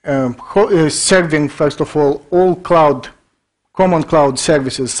serving, first of all common cloud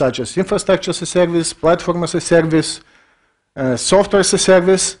services such as infrastructure as a service, platform as a service, software as a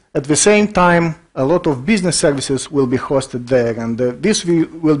service. At the same time, a lot of business services will be hosted there, and this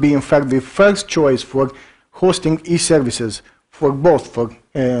will be in fact the first choice for hosting e-services for both for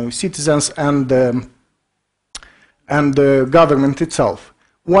citizens and government itself.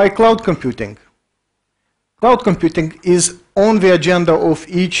 Why cloud computing? Cloud computing is on the agenda of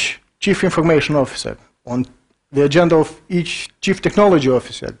each chief information officer, on the agenda of each chief technology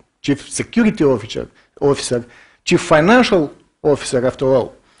officer, chief security officer, chief financial officer, after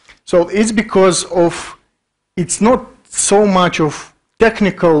all. So it's because it's not so much of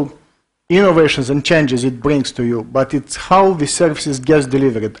technical innovations and changes it brings to you, but it's how the services get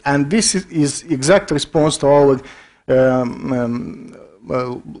delivered. And this is exact response to our,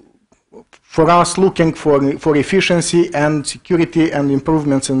 for us looking for efficiency and security and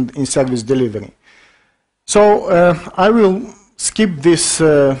improvements in service delivery. So I will skip this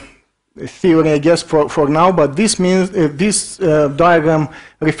theory, I guess, for now, but this means this diagram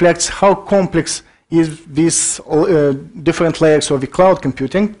reflects how complex is these different layers of the cloud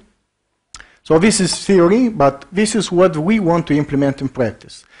computing. So this is theory, but this is what we want to implement in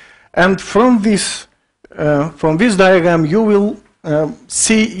practice. And from this diagram, you will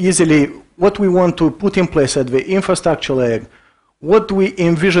see easily what we want to put in place at the infrastructure layer, what we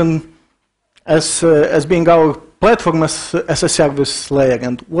envision as being our platform as a service layer,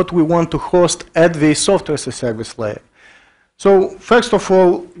 and what we want to host at the software as a service layer. So first of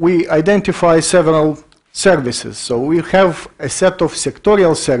all, we identify several services. So we have a set of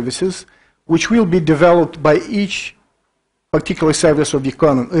sectorial services which will be developed by each particular service of the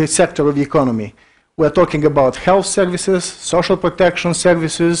economy, sector of the economy. We're talking about health services, social protection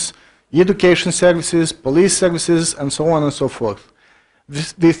services, education services, police services, and so on and so forth.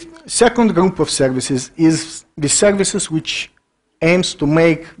 The second group of services is the services which aims to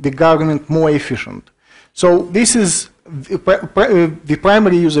make the government more efficient. So this is the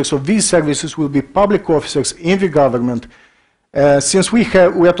primary users of these services will be public officers in the government. Since we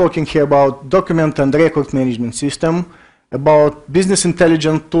are talking here about document and record management system, about business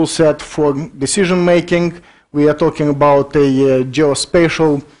intelligence tool set for decision making, we are talking about a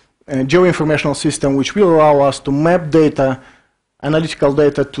geospatial geoinformational system which will allow us to map data, analytical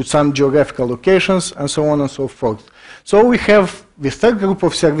data, to some geographical locations, and so on and so forth. So we have the third group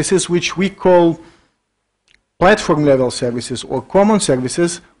of services which we call platform level services or common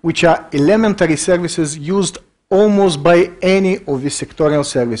services, which are elementary services used almost by any of the sectorial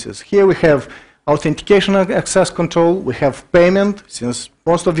services. Here we have authentication and access control, we have payment, since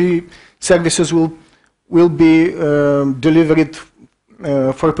most of the services will be delivered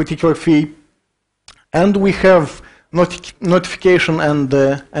for a particular fee, and we have notification and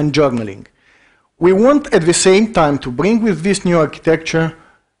journaling. We want at the same time to bring with this new architecture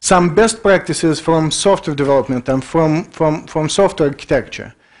some best practices from software development and from software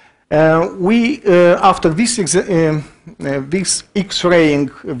architecture. After this X-raying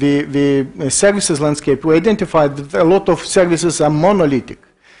the services landscape, we identified that a lot of services are monolithic.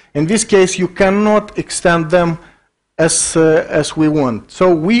 In this case, you cannot extend them as we want.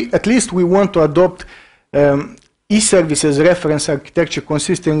 So at least we want to adopt e-services reference architecture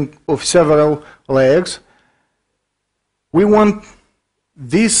consisting of several layers. We want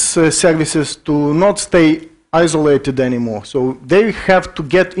these services to not stay isolated anymore. So they have to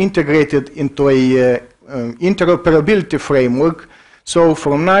get integrated into a interoperability framework. So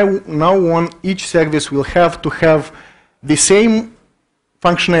from now on, each service will have to have the same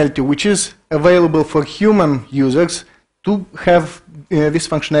functionality which is available for human users to have this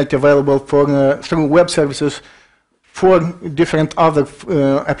functionality available through web services for different other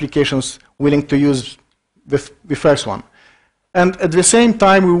applications willing to use the first one. And at the same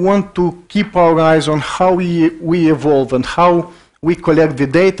time, we want to keep our eyes on how we evolve and how we collect the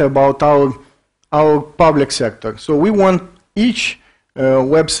data about our public sector. So we want each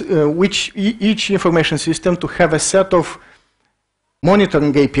information system to have a set of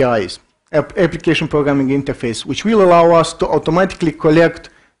monitoring APIs, application programming interface, which will allow us to automatically collect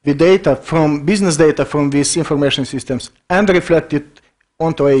the data from business data from these information systems and reflect it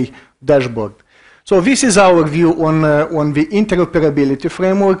onto a dashboard. So this is our view on the interoperability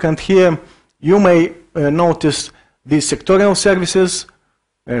framework, and here you may notice the sectorial services,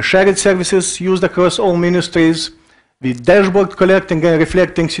 shared services used across all ministries, the dashboard collecting and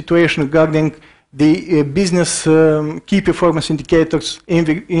reflecting situation regarding the business key performance indicators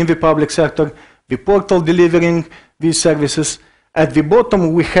in the public sector, the portal delivering these services. At the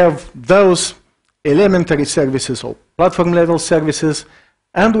bottom, we have those elementary services or platform level services,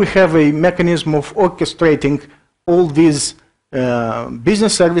 and we have a mechanism of orchestrating all these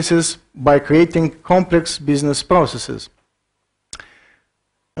business services by creating complex business processes.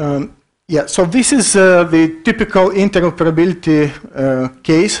 So this is the typical interoperability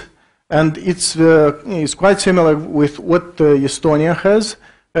case, and it's quite similar with what Estonia has.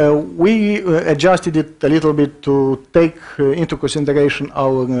 We adjusted it a little bit to take into consideration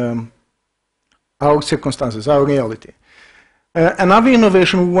our circumstances, our reality. Another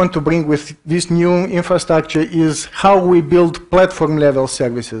innovation we want to bring with this new infrastructure is how we build platform-level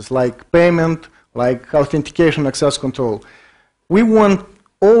services like payment, like authentication, access control. We want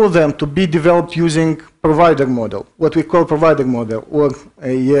all of them to be developed using provider model, what we call provider model, or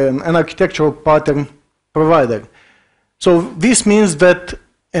an architectural pattern provider. So this means that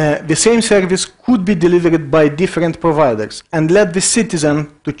the same service could be delivered by different providers, and let the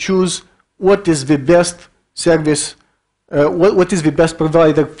citizen to choose what is the best service, what is the best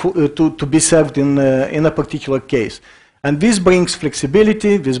provider to be served in a particular case. And this brings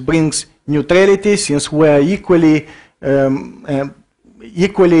flexibility, this brings neutrality, since we are equally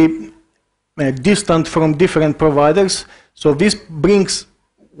distant from different providers. So this brings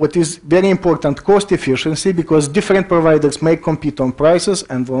what is very important, cost efficiency, because different providers may compete on prices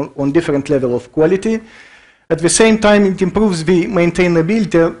and on different level of quality. At the same time, it improves the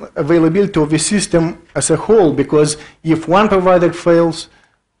maintainability, availability of the system as a whole, because if one provider fails,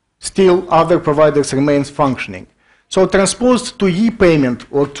 still other providers remain functioning. So transposed to e-payment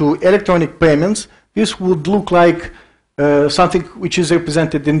or to electronic payments, this would look like something which is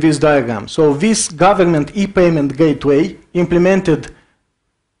represented in this diagram. So this government e-payment gateway implemented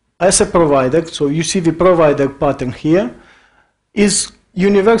as a provider, so you see the provider pattern here, is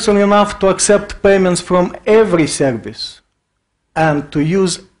universal enough to accept payments from every service and to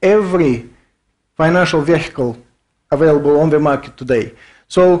use every financial vehicle available on the market today.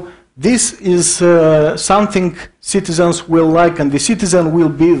 So this is something citizens will like, and the citizen will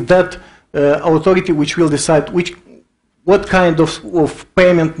be that authority which will decide what kind of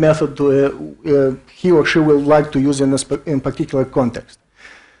payment method he or she will like to use in particular context.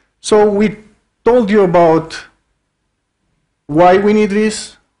 So we told you about why we need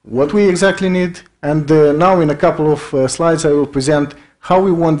this, what we exactly need, and now in a couple of slides I will present how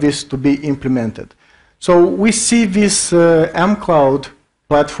we want this to be implemented. So we see this mCloud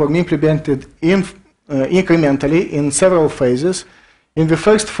platform implemented incrementally in several phases. In the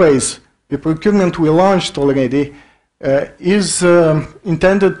first phase, the procurement we launched already is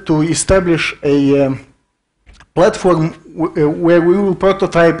intended to establish a platform where we will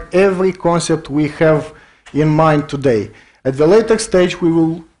prototype every concept we have in mind today. At the later stage, we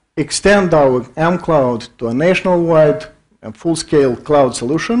will extend our mCloud to a nationwide and full-scale cloud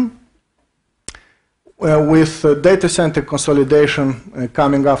solution with data center consolidation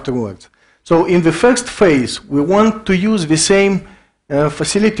coming afterwards. So in the first phase, we want to use the same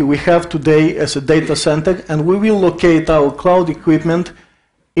facility we have today as a data center, and we will locate our cloud equipment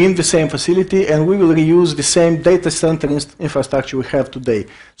in the same facility, and we will reuse the same data center infrastructure we have today.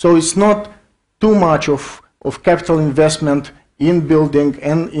 So it's not too much of capital investment in building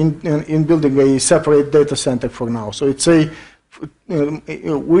and in building a separate data center for now. So it's we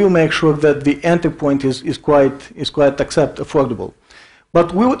will make sure that the entry point is quite affordable.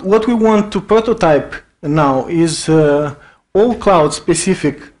 But what we want to prototype now is all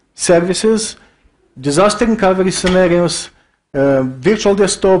cloud-specific services, disaster recovery scenarios, virtual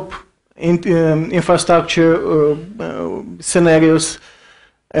desktop infrastructure scenarios.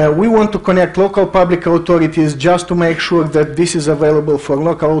 We want to connect local public authorities just to make sure that this is available for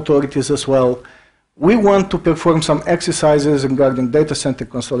local authorities as well. We want to perform some exercises regarding data center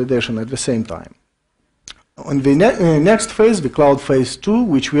consolidation at the same time. On the next phase, the cloud phase 2,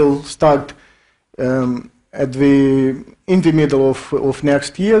 which will start in the middle of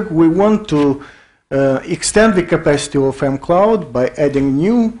next year, we want to extend the capacity of mCloud by adding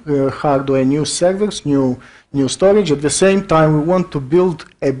new hardware, new servers, new storage. At the same time, we want to build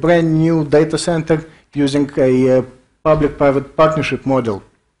a brand new data center using a public-private partnership model.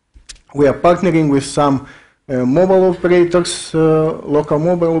 We are partnering with some mobile operators, local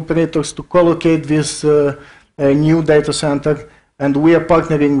mobile operators, to co-locate this new data center, and we are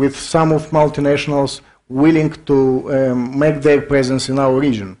partnering with some of multinationals willing to make their presence in our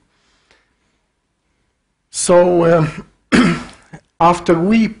region. So after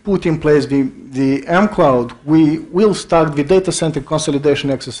we put in place the mCloud, we will start the data center consolidation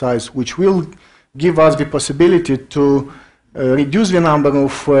exercise, which will give us the possibility to reduce the number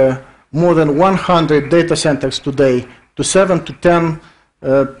of more than 100 data centers today to 7 to 10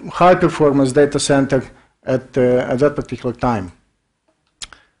 high-performance data centers at that particular time.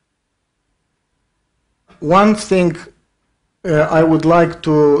 One thing I would like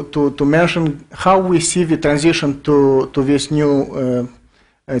to mention how we see the transition to this new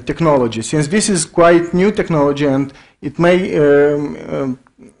technology. Since this is quite new technology and it may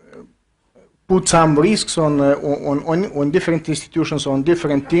put some risks on different institutions, on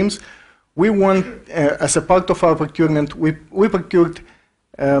different teams, we want, as a part of our procurement, we procured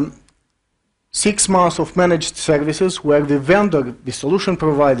 6 months of managed services where the vendor, the solution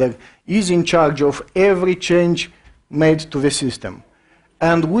provider, is in charge of every change made to the system.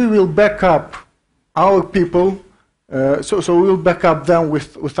 And we will back up our people, so we will back up them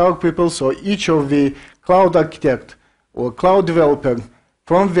with our people, so each of the cloud architect or cloud developer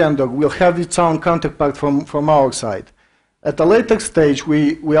from vendor will have its own counterpart from our side. At a later stage,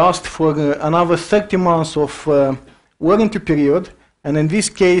 we asked for another 30 months of warranty period, and in this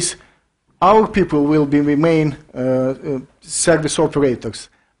case, our people will be the main service operators.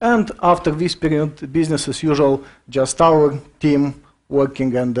 And after this period, business as usual, just our team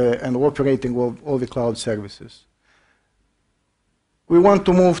working and operating all the cloud services. We want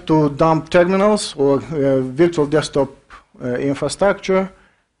to move to dumb terminals or virtual desktop infrastructure,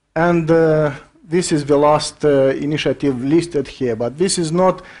 and this is the last initiative listed here, but this is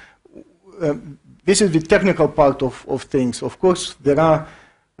not, this is the technical part of things. Of course, there are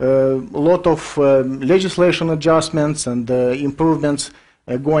a lot of legislation adjustments and improvements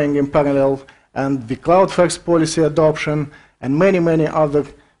going in parallel, and the cloud-first policy adoption, and many other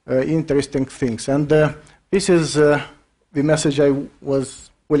interesting things. And this is the message I was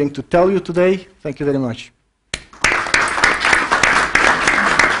willing to tell you today. Thank you very much.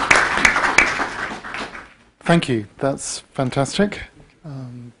 Thank you. That's fantastic.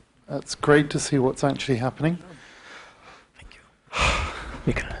 That's great to see what's actually happening. Thank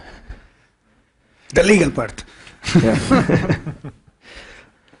you. The legal part. Yeah.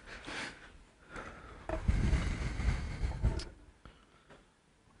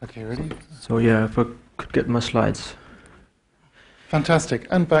 Okay, ready? So yeah, if I could get my slides. Fantastic.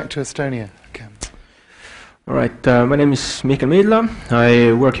 And back to Estonia again. All right, my name is Mihkel Miidla.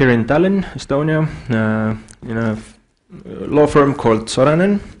 I work here in Tallinn, Estonia, in a law firm called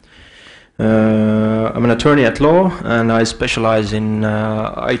Sorainen. I'm an attorney at law, and I specialize in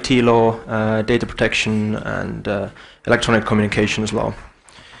IT law, data protection, and electronic communications law.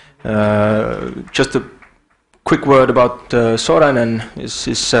 Just a quick word about Sorainen is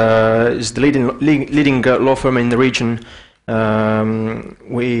the leading law firm in the region.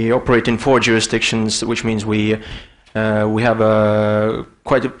 We operate in 4 jurisdictions, which means we have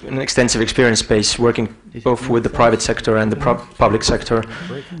quite an extensive experience base working both with the private sector and the public sector,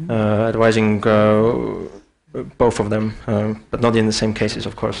 advising both of them, but not in the same cases,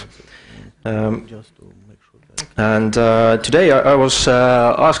 of course. And today I was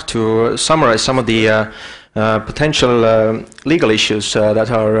asked to summarize some of the potential legal issues that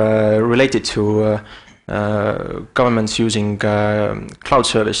are related to governments using cloud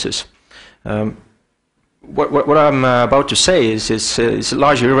services. What I'm about to say is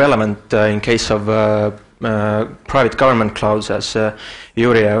largely irrelevant in case of private government clouds, as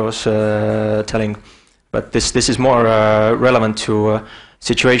Yuri was telling, but this is more relevant to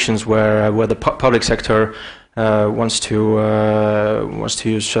situations where the public sector wants to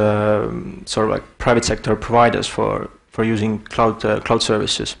use sort of like private sector providers for using cloud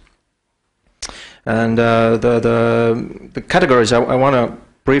services. And the categories I want to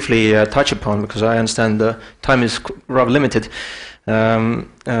briefly touch upon, because I understand the time is rather limited,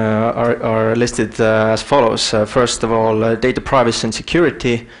 are listed as follows. First of all, data privacy and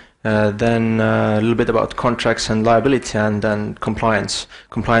security, then a little bit about contracts and liability, and then compliance.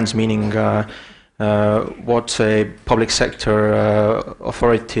 Compliance meaning what a public sector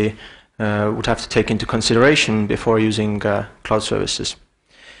authority would have to take into consideration before using cloud services.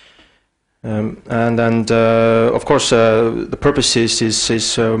 And of course, the purpose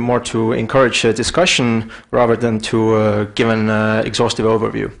is more to encourage discussion rather than to give an exhaustive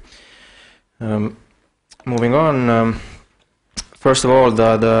overview. Moving on, first of all,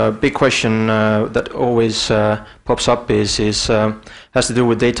 the big question that always pops up has to do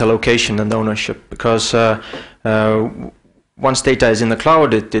with data location and ownership, because once data is in the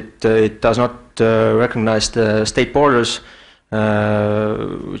cloud, it does not recognize the state borders,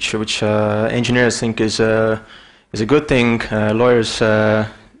 which engineers think is a good thing. Lawyers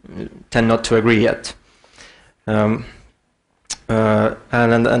tend not to agree yet. And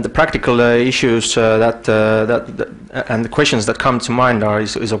the practical issues and the questions that come to mind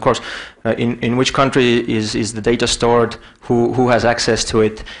is of course in which country is the data stored, who has access to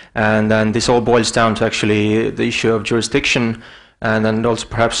it, and then this all boils down to actually the issue of jurisdiction, and then also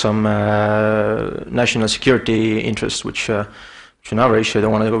perhaps some national security interests, which another issue. I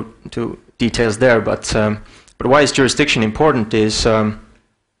don't want to go into details there, but why is jurisdiction important is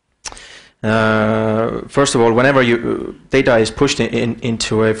first of all, whenever data is pushed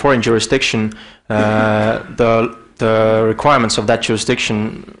into a foreign jurisdiction, the requirements of that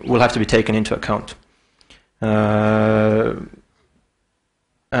jurisdiction will have to be taken into account.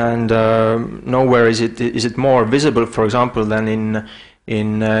 And nowhere is it more visible, for example, than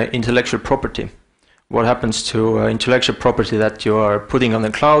in intellectual property. What happens to intellectual property that you are putting on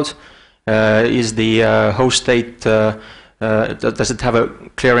the cloud? Is the host state, does it have a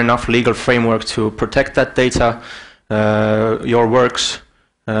clear enough legal framework to protect that data, your works?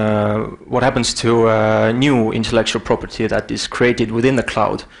 What happens to new intellectual property that is created within the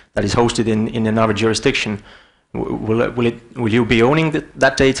cloud, that is hosted in another jurisdiction? Will you be owning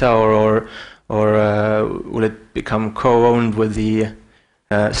that data, or will it become co-owned with the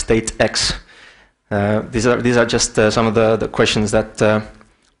state X? These are just some of the questions that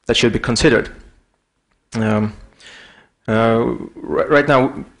that should be considered. Right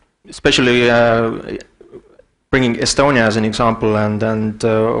now, especially bringing Estonia as an example, and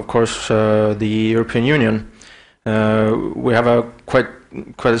of course the European Union, we have a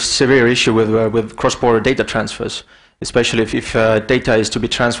quite a severe issue with cross-border data transfers, especially if data is to be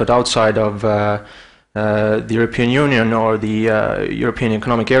transferred outside of the European Union or the European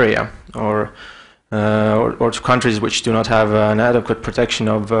Economic Area, or to countries which do not have an adequate protection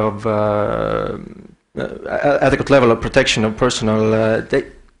of adequate level of protection of personal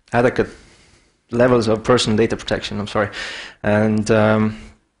adequate levels of personal data protection. I'm sorry, and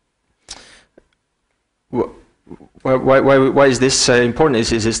why is this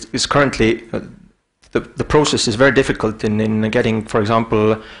important? Is currently the process is very difficult in getting, for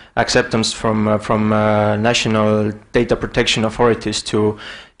example, acceptance from national data protection authorities to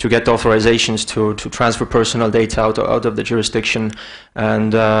get authorizations to transfer personal data out of the jurisdiction,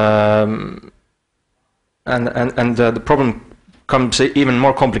 and the problem becomes even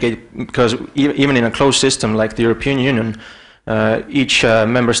more complicated because even in a closed system like the European Union, each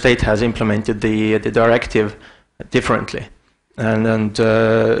member state has implemented the directive differently, and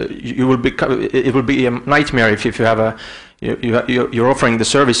it will be a nightmare if you have you're offering the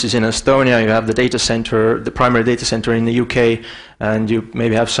services in Estonia, you have the data center, the primary data center in the UK, and you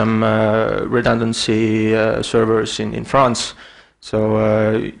maybe have some redundancy servers in France.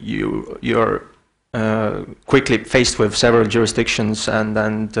 So you're quickly faced with several jurisdictions and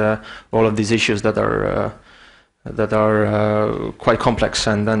all of these issues that are quite complex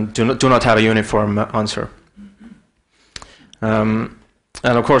and do not have a uniform answer.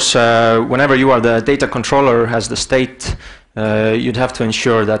 And of course, whenever you are the data controller as the state, you'd have to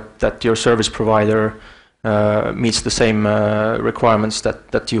ensure that your service provider meets the same requirements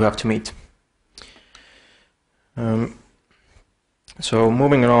that you have to meet. So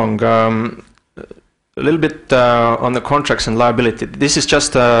moving along, a little bit on the contracts and liability. This is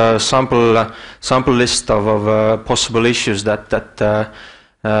just a sample list of possible issues that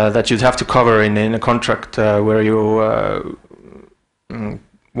you'd have to cover in a contract where you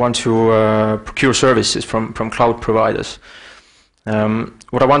want to procure services from cloud providers.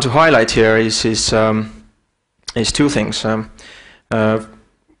 What I want to highlight here is two things.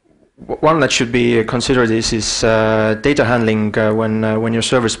 One that should be considered is data handling when your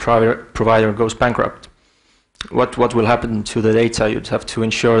service provider goes bankrupt. What will happen to the data? You'd have to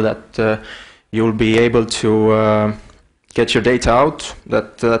ensure that you'll be able to get your data out,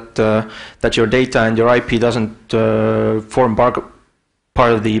 that your data and your IP doesn't form part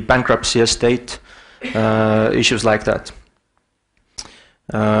of the bankruptcy estate, issues like that.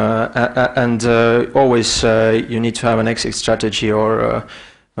 And always you need to have an exit strategy, or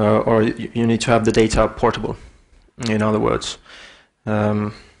you need to have the data portable, in other words.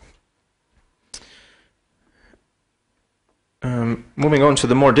 Moving on to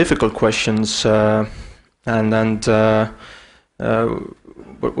the more difficult questions, what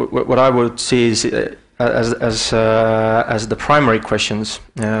I would see is as the primary questions.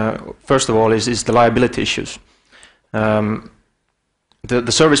 First of all, is the liability issues. The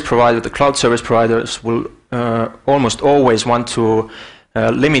service provider, the cloud service providers, will almost always want to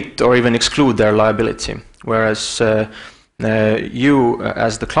limit or even exclude their liability, whereas you,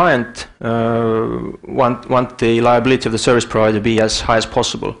 as the client, want the liability of the service provider to be as high as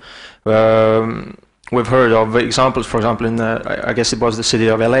possible. We've heard of examples, for example, in I guess it was the city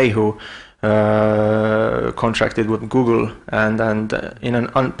of LA who contracted with Google, and in an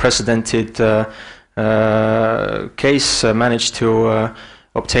unprecedented case managed to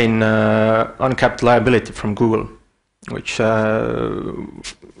obtain uncapped liability from Google, which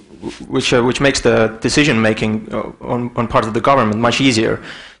makes the decision making on part of the government much easier.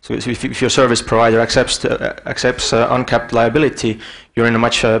 So if your service provider accepts uncapped liability, you're in a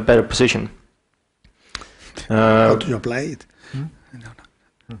much better position. How do you apply it? No.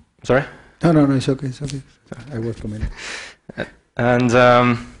 Sorry? No, it's okay. I was commenting.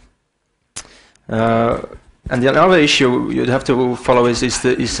 And the other issue you'd have to follow is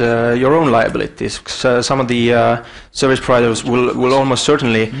your own liabilities. Some of the service providers will almost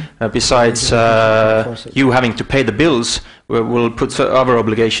certainly, besides you having to pay the bills, will put other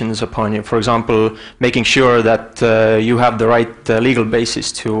obligations upon you. For example, making sure that you have the right legal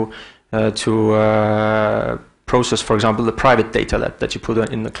basis to process, for example, the private data that you put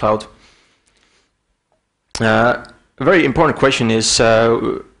in the cloud. A very important question is,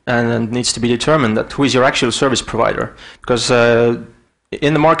 and needs to be determined, that who is your actual service provider, because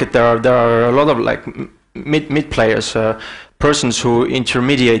in the market there are a lot of like mid players, persons who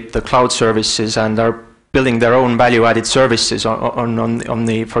intermediate the cloud services and are building their own value-added services on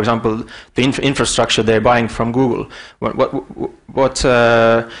the, for example, the infrastructure they're buying from Google. What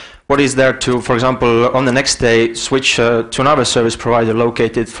is there to, for example, on the next day switch to another service provider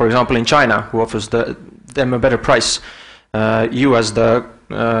located, for example, in China, who offers them a better price? You, as the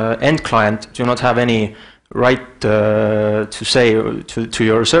end client, do not have any right to say to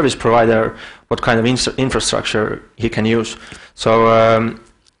your service provider what kind of infrastructure he can use. So a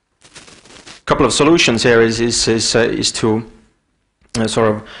couple of solutions here is to sort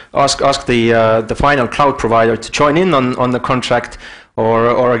of ask the final cloud provider to join in on the contract,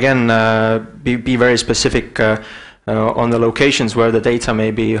 or again be very specific on the locations where the data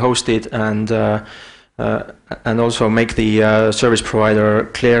may be hosted, and also make the service provider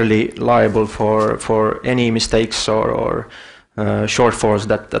clearly liable for any mistakes or shortfalls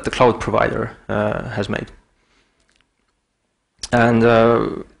that the cloud provider has made. And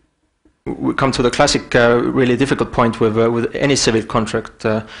we come to the classic, really difficult point with any civil contract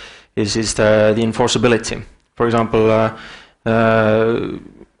is the enforceability. For example, the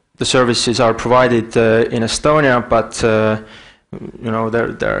services are provided in Estonia, but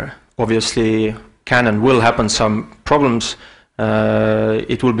there obviously can and will happen some problems.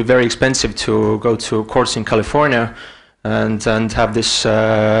 It will be very expensive to go to courts in California and have this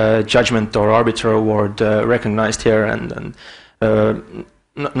judgment or arbiter award recognized here, and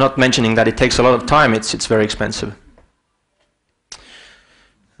not mentioning that it takes a lot of time. It's very expensive.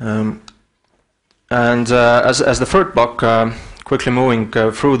 And as the third block, quickly moving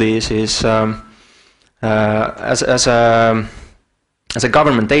through these, is as a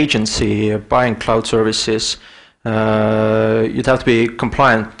government agency buying cloud services, you'd have to be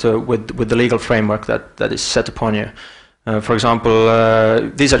compliant with the legal framework that is set upon you. For example,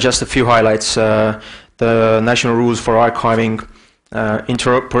 these are just a few highlights. The national rules for archiving,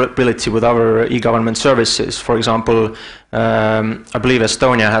 interoperability with other e-government services. For example, I believe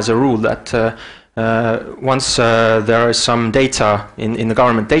Estonia has a rule that once there is some data in the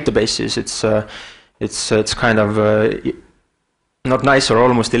government databases, it's kind of not nice or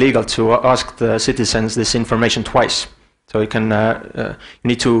almost illegal to ask the citizens this information twice. So you can you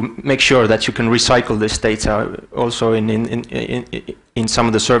need to make sure that you can recycle this data also in some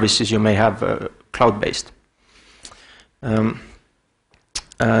of the services you may have cloud-based. One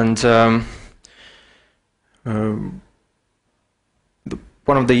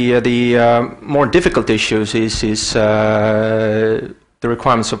of the more difficult issues is the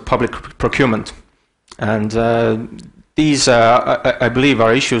requirements of public procurement, and these I believe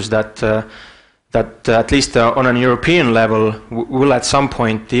are issues that at least on an European level will at some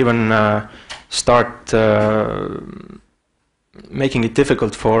point even start making it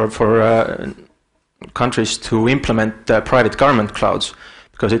difficult for countries to implement private government clouds,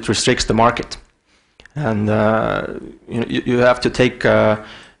 because it restricts the market. And you have to take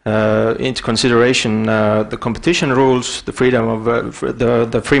into consideration the competition rules, the freedom of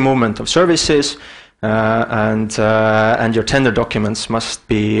the free movement of services, and your tender documents must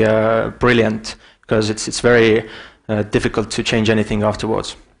be brilliant, because it's very difficult to change anything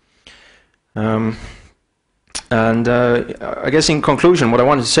afterwards. And I guess in conclusion, what I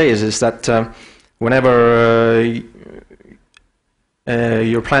wanted to say is that whenever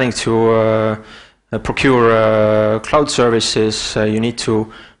you're planning to procure cloud services, you need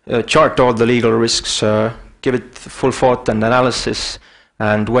to chart all the legal risks, give it full thought and analysis,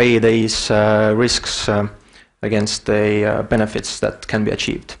 and weigh these risks against the benefits that can be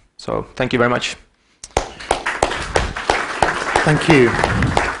achieved. So thank you very much. Thank you.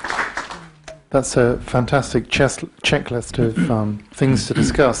 That's a fantastic checklist of things to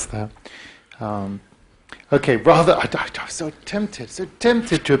discuss there. Okay, rather, I was so tempted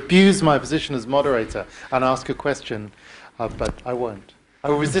to abuse my position as moderator and ask a question, but I won't. I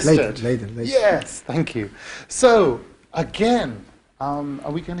will resist it. Later. Yes, thank you. So, again, are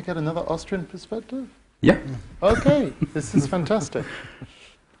we going to get another Austrian perspective? Yeah. Okay, this is fantastic.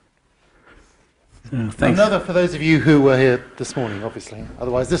 Thanks. Another for those of you who were here this morning, obviously.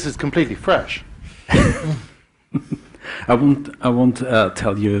 Otherwise, this is completely fresh. I won't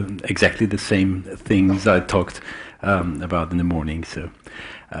tell you exactly the same things I talked about in the morning, so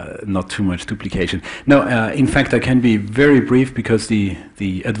not too much duplication. No, in fact, I can be very brief, because the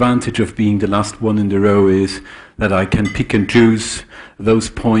advantage of being the last one in the row is that I can pick and choose those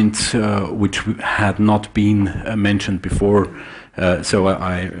points which had not been mentioned before. So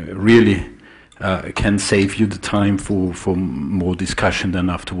I really can save you the time for more discussion than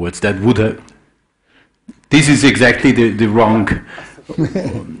afterwards. That would have. This is exactly the wrong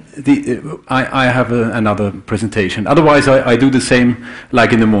I have another presentation. Otherwise, I do the same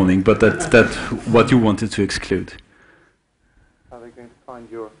like in the morning, but that's what you wanted to exclude. Are they going to find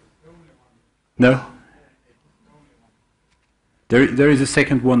your... No? There is a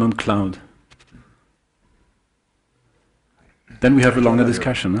second one on cloud. Then we have a longer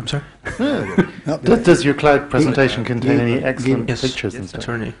discussion. I'm sorry. Does your cloud presentation contain any excellent pictures and stuff?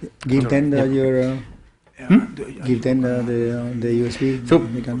 Give them your... Give them the USB. So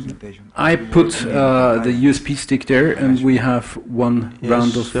I put the USB stick there, and we have one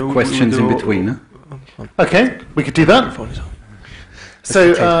round of questions in between. Okay, we could do that.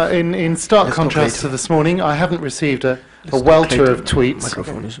 So in stark contrast to this morning, I haven't received a welter of tweets.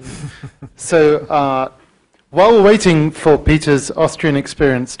 So while we're waiting for Peter's Austrian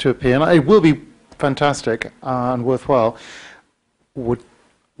experience to appear, and it will be fantastic and worthwhile, would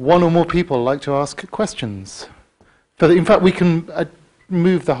one or more people like to ask questions? In fact, we can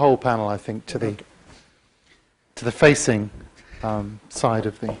move the whole panel, I think, to the facing side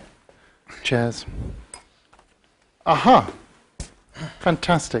of the chairs. Aha!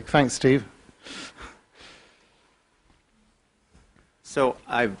 Fantastic. Thanks, Steve. So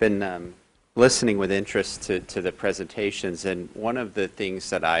I've been listening with interest to the presentations, and one of the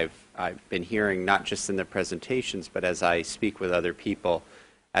things that I've been hearing, not just in the presentations, but as I speak with other people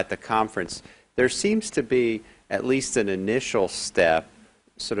at the conference, there seems to be at least an initial step,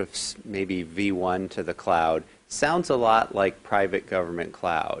 sort of maybe V1 to the cloud. Sounds a lot like private government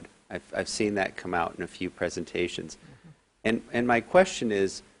cloud. I've seen that come out in a few presentations. And my question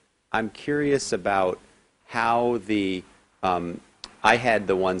is, I'm curious about how the, I had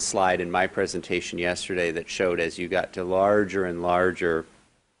the one slide in my presentation yesterday that showed as you got to larger and larger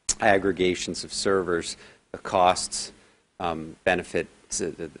aggregations of servers, the costs, benefits,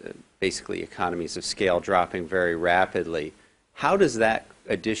 basically economies of scale dropping very rapidly. How does that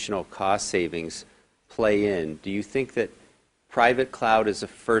additional cost savings play in? Do you think that private cloud is a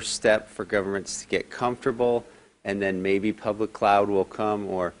first step for governments to get comfortable, and then maybe public cloud will come?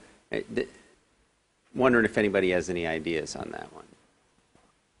 Or wondering if anybody has any ideas on that one.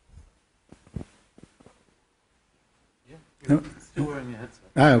 No?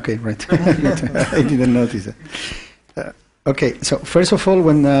 Okay, right. I didn't notice it. Okay, so first of all,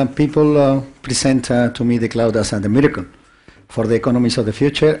 when people present to me the cloud as the miracle for the economies of the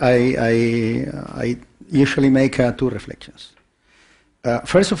future, I usually make two reflections.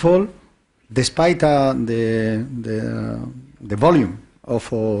 First of all, despite the volume of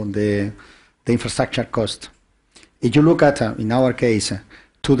the infrastructure cost, if you look at, in our case,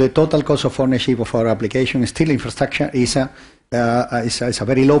 to the total cost of ownership of our application, still infrastructure is a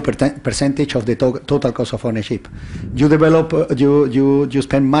very low percentage of the total cost of ownership. You develop, you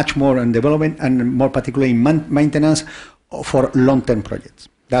spend much more on development and more particularly in maintenance for long-term projects.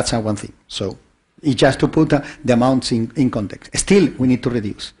 That's one thing. So it's just to put the amounts in context. Still, we need to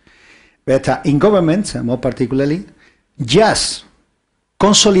reduce. But in governments, more particularly, just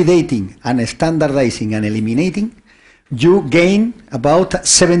consolidating and standardizing and eliminating, you gain about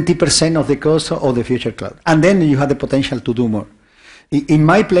 70% of the cost of the future cloud. And then you have the potential to do more. In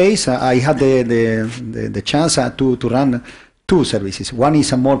my place, I had the chance to run two services. One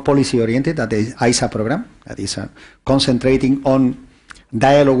is a more policy-oriented, that is ISA program, that is concentrating on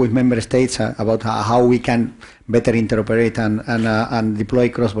dialogue with member states about how we can better interoperate and deploy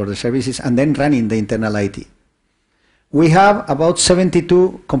cross-border services, and then running the internal IT. We have about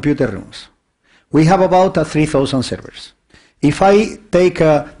 72 computer rooms. We have about 3,000 servers. If I take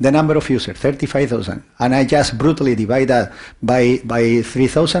the number of users, 35,000, and I just brutally divide that by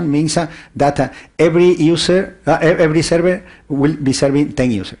 3,000, means that every user, every server will be serving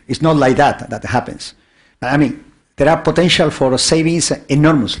 10 users. It's not like that happens. I mean, there are potential for savings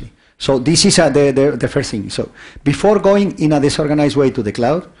enormously. So this is the first thing. So before going in a disorganized way to the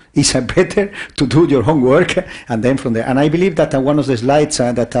cloud, it's better to do your homework and then from there. And I believe that one of the slides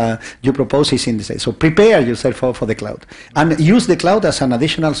that you propose is in this. So prepare yourself for the cloud and use the cloud as an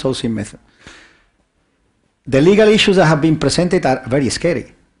additional sourcing method. The legal issues that have been presented are very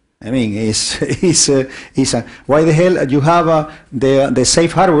scary. I mean, why the hell you have the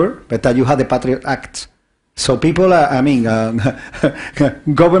safe harbor, but you have the Patriot Act? So people,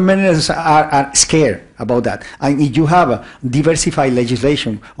 governments are scared about that. And if you have diversified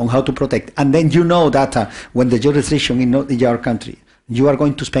legislation on how to protect, and then you know that when the jurisdiction in your country, you are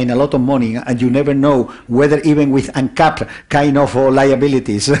going to spend a lot of money, and you never know whether even with uncapped kind of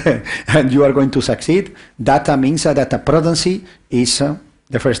liabilities, and you are going to succeed, that means that prudency is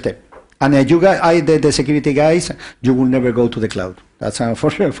the first step. And you guys, the security guys, you will never go to the cloud. That's for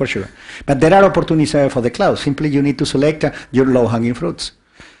sure, for sure. But there are opportunities for the cloud. Simply you need to select your low-hanging fruits.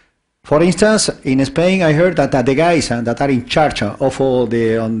 For instance, in Spain, I heard that the guys that are in charge of all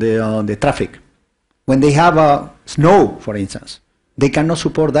the traffic, when they have snow, for instance, they cannot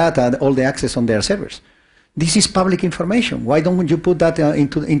support that all the access on their servers. This is public information. Why don't you put that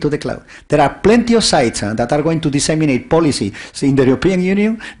into the cloud? There are plenty of sites that are going to disseminate policy in the European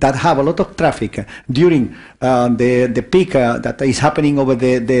Union that have a lot of traffic during the peak that is happening over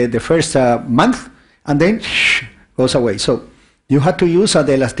the first month, and then goes away. So you have to use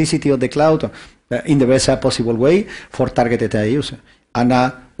the elasticity of the cloud in the best possible way for targeted use. And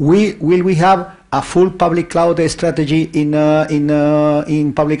will we have a full public cloud strategy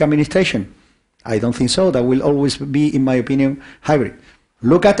in public administration? I don't think so. That will always be, in my opinion, hybrid.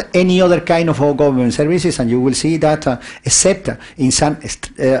 Look at any other kind of government services and you will see that, except in some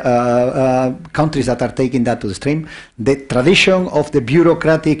countries that are taking that to the stream, the tradition of the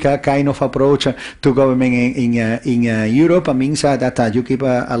bureaucratic kind of approach to government in Europe means that you keep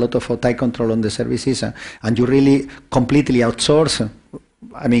a lot of tight control on the services and you really completely outsource.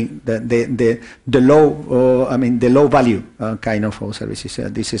 I mean the low value kind of services.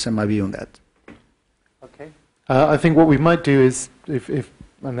 This is my view on that. I think what we might do is,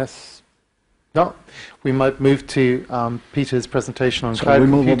 unless not, we might move to Peter's presentation on cloud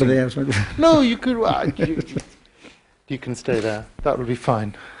computing. Move over there as well? No, you could. You can stay there. That would be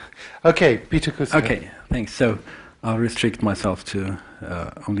fine. Okay, Peter Kuska. Okay, thanks. So I'll restrict myself to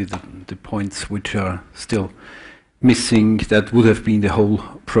only the points which are still missing. That would have been the whole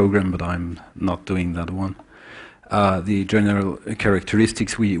program, but I'm not doing that one. The general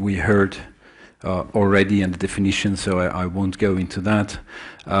characteristics we heard already and the definition, so I won't go into that.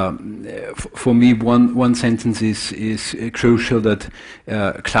 For me, one sentence is crucial, that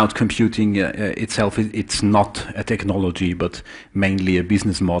cloud computing itself, it's not a technology, but mainly a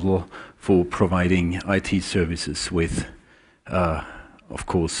business model for providing IT services with, of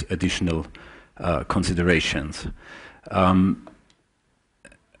course, additional considerations.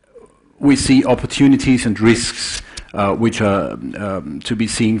 We see opportunities and risks which are to be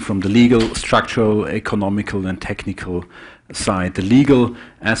seen from the legal, structural, economical and technical side. The legal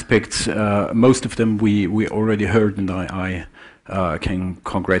aspects, most of them we already heard, and I can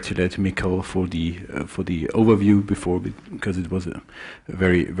congratulate Mikkel for the overview before, because it was a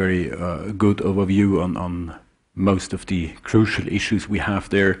very good overview on most of the crucial issues we have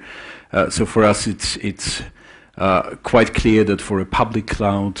there. So for us it's quite clear that for a public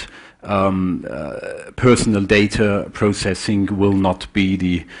cloud, personal data processing will not be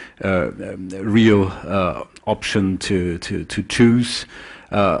the real option to choose.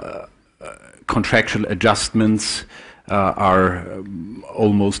 Contractual adjustments are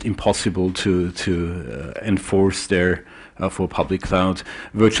almost impossible to enforce there for public cloud.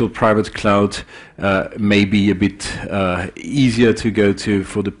 Virtual private cloud may be a bit easier to go to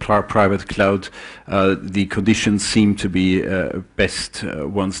for the private cloud. The conditions seem to be best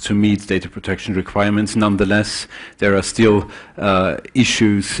ones to meet data protection requirements. Nonetheless, there are still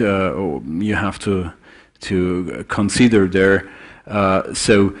issues you have to consider there.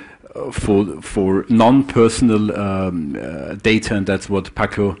 So for non-personal data, and that's what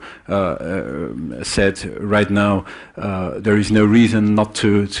Paco said right now, there is no reason not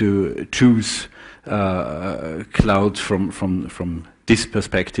to choose cloud from this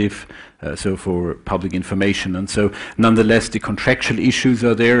perspective, so for public information. And so nonetheless the contractual issues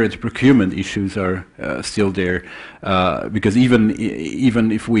are there, the procurement issues are still there, because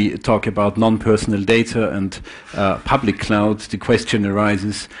even if we talk about non-personal data and public cloud, the question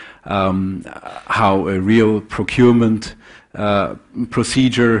arises how a real procurement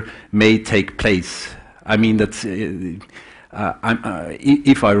procedure may take place. I mean, that's if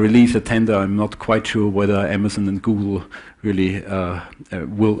I release a tender, I'm not quite sure whether Amazon and Google really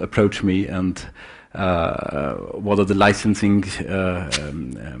will approach me, and what are the licensing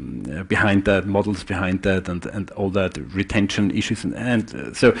behind that, models behind that, and all that, retention issues,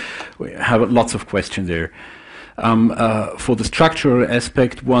 and so we have lots of questions there. For the structural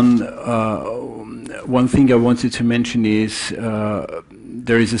aspect, one thing I wanted to mention is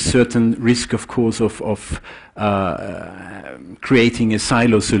there is a certain risk, of course, of creating a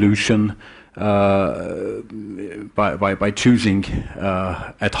silo solution by choosing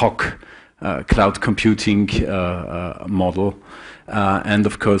ad hoc cloud computing model. And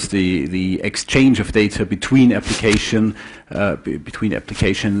of course, the exchange of data between applications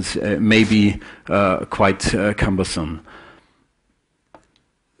may be quite cumbersome.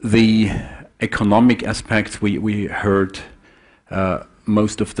 The economic aspects we heard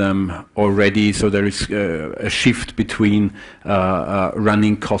most of them already, so there is a shift between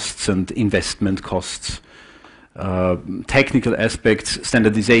running costs and investment costs. Technical aspects,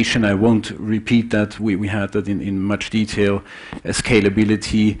 standardization, I won't repeat that, we had that in much detail,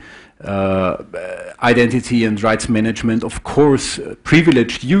 scalability, identity and rights management, of course,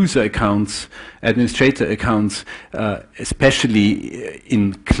 privileged user accounts, administrator accounts, especially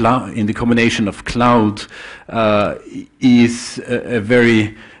in the combination of cloud, is a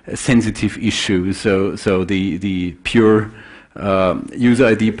very sensitive issue. So the pure user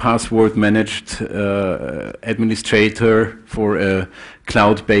ID password managed administrator for a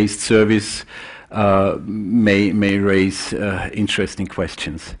cloud-based service may raise interesting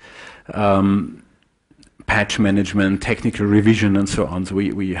questions. Patch management, technical revision, and so on. So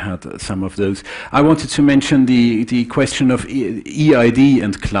we had some of those. I wanted to mention the question of EID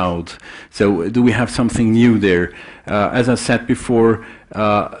and cloud. So do we have something new there? As I said before,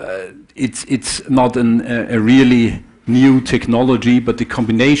 it's not a really new technology, but the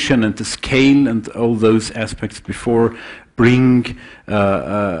combination and the scale and all those aspects before bring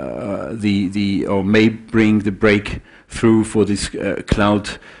or may bring the breakthrough for this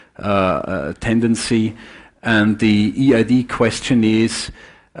cloud tendency. And the EID question is,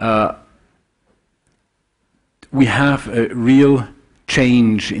 we have a real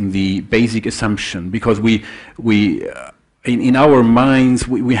change in the basic assumption, because in our minds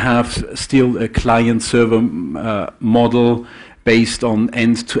we have still a client-server model based on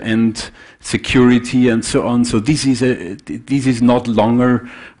end-to-end security and so on. So this is not longer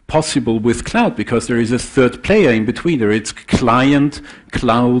possible with cloud, because there is a third player in between there. It's client,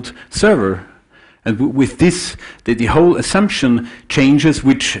 cloud, server. And with this, the whole assumption changes,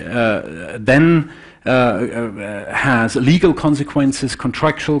 which then has legal consequences,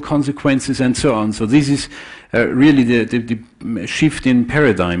 contractual consequences, and so on. So this is really the shift in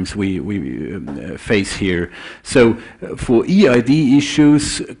paradigms we face here. So for EID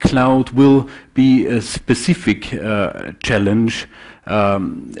issues, cloud will be a specific challenge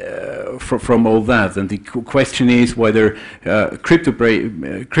from all that. And the question is whether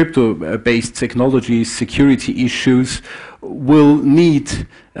crypto-based technologies, security issues will need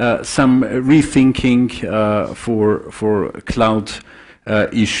some rethinking for cloud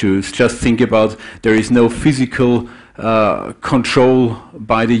issues. Just think about, there is no physical control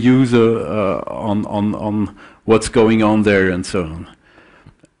by the user on what's going on there and so on.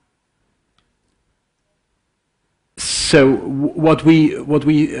 So what we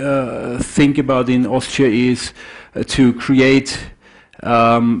think about in Austria is to create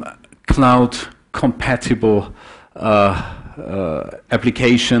cloud compatible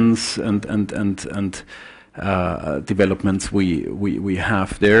applications and developments we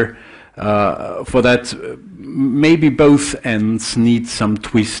have there. For that, maybe both ends need some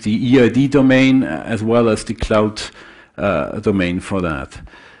twist, the EID domain as well as the cloud domain for that.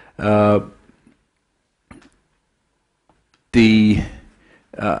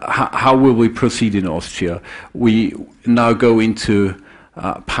 How will we proceed in Austria? We now go into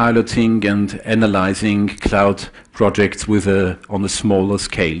piloting and analyzing cloud projects on a smaller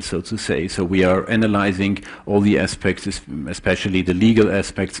scale, so to say. So we are analyzing all the aspects, especially the legal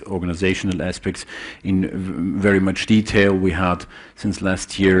aspects, organizational aspects, in very much detail. We had, since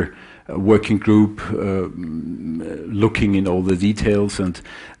last year, a working group looking in all the details, and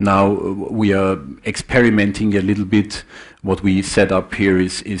now we are experimenting a little bit. What we set up here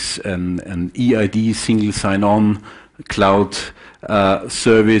is an EID, single sign-on cloud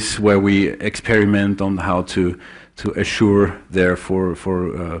service, where we experiment on how to assure there for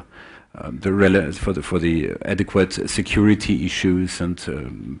the adequate security issues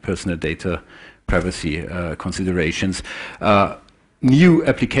and personal data privacy considerations. New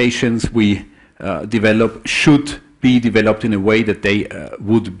applications we develop should be developed in a way that they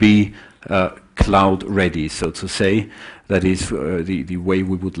would be cloud ready, so to say. That is the way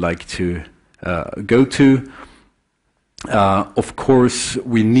we would like to go to. Of course,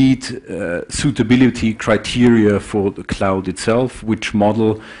 we need suitability criteria for the cloud itself, which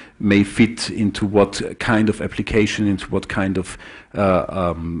model may fit into what kind of application, into what kind of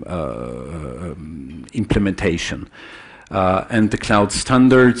implementation. And the cloud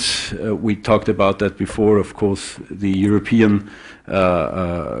standards, we talked about that before. Of course, the European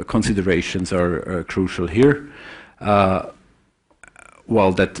considerations are crucial here.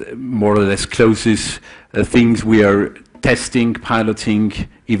 Well, that more or less closes things we are testing, piloting,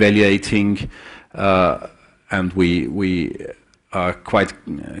 evaluating, and we are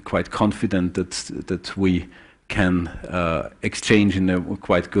quite confident that we can exchange in a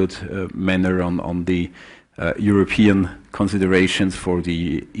quite good manner on the European considerations for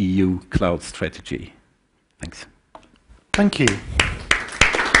the EU cloud strategy. Thanks. Thank you.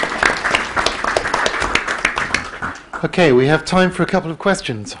 Okay, we have time for a couple of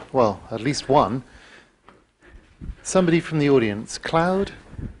questions. Well, at least one. Somebody from the audience. Cloud?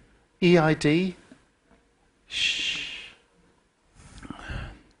 EID? Shh.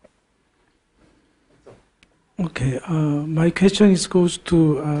 Okay, my question goes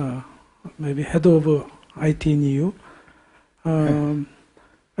to maybe head of IT in EU.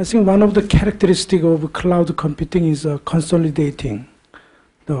 I think one of the characteristics of cloud computing is consolidating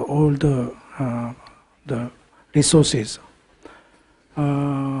all the resources.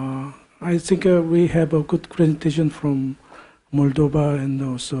 I think we have a good presentation from Moldova and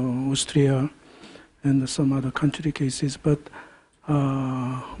also Austria and some other country cases. But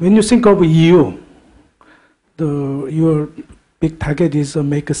when you think of EU, your big target is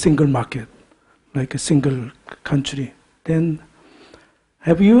make a single market, like a single country. Then,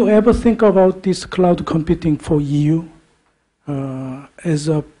 have you ever think about this cloud computing for EU as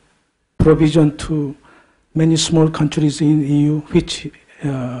a provision to many small countries in EU, which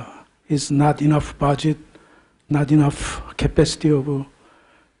is not enough budget, not enough capacity of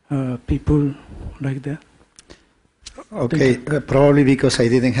people like that? Okay, probably because I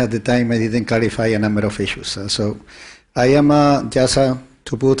didn't have the time, I didn't clarify a number of issues. So I am just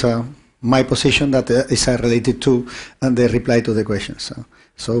to put my position that is related to the reply to the questions.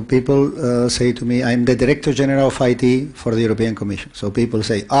 So people say to me, I'm the Director General of IT for the European Commission. So people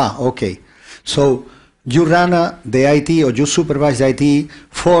say, okay. So you run the IT or you supervise the IT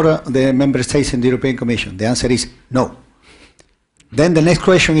for the member states in the European Commission. The answer is no. Then the next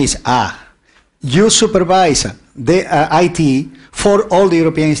question is, you supervise the IT for all the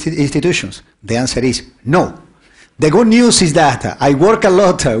European institutions. The answer is no. The good news is that I work a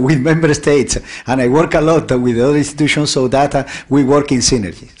lot with member states and I work a lot with other institutions so that we work in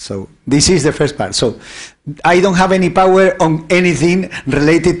synergy. So this is the first part. So I don't have any power on anything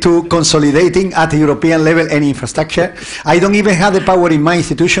related to consolidating at the European level any infrastructure. I don't even have the power in my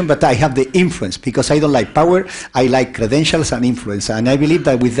institution, but I have the influence because I don't like power. I like credentials and influence. And I believe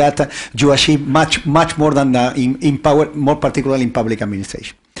that with that you achieve much more than in power, more particularly in public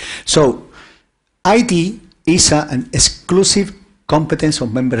administration. So IT is an exclusive competence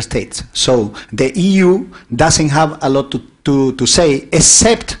of member states. So the EU doesn't have a lot to say,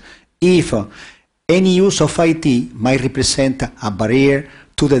 except if any use of IT might represent a barrier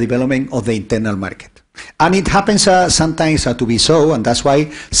to the development of the internal market. And it happens sometimes to be so, and that's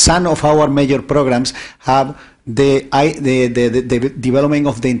why some of our major programs have the development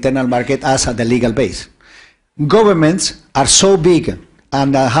of the internal market as the legal base. Governments are so big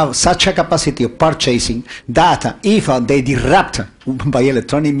and have such a capacity of purchasing that if they disrupt by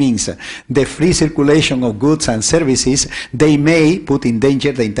electronic means the free circulation of goods and services, they may put in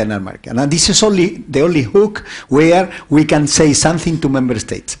danger the internal market. And this is the only hook where we can say something to member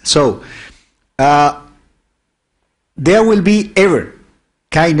states. So there will be ever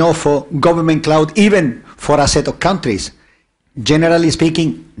kind of government cloud even for a set of countries. Generally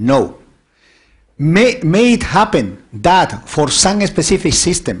speaking, no. May it happen that for some specific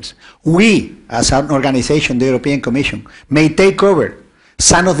systems, we, as an organization, the European Commission, may take over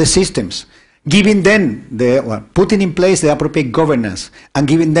some of the systems, giving them putting in place the appropriate governance and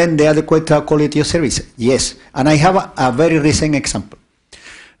giving them the adequate quality of service. Yes, and I have a very recent example.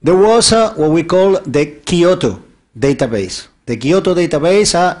 There was what we call the Kyoto database. The Kyoto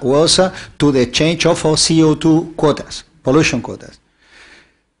database was to the change of CO2 quotas, pollution quotas.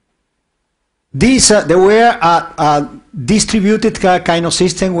 There were a distributed kind of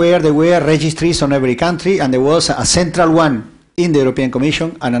system where there were registries on every country, and there was a central one in the European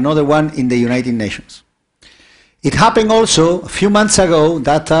Commission and another one in the United Nations. It happened also a few months ago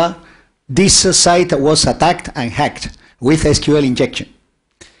that this site was attacked and hacked with SQL injection.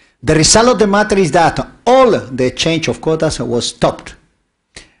 The result of the matter is that all the change of quotas was stopped.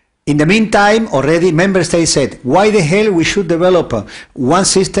 In the meantime, already member states said, why the hell we should develop one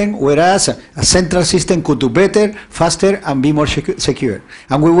system whereas a central system could do better, faster, and be more secure.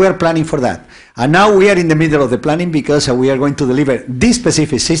 And we were planning for that. And now we are in the middle of the planning because we are going to deliver this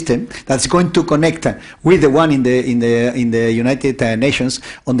specific system that's going to connect with the one in the United Nations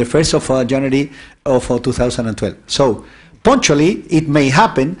on the 1st of January of 2012. So punctually, it may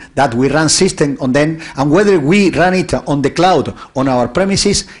happen that we run system on them, and whether we run it on the cloud, on our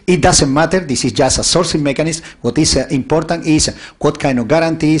premises, it doesn't matter. This is just a sourcing mechanism. What is important is what kind of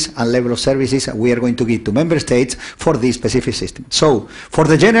guarantees and level of services we are going to give to member states for this specific system. So, for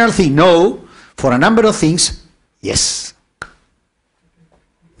the general thing, no. For a number of things, yes.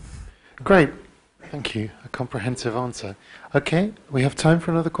 Great. Thank you. comprehensive answer. Okay, we have time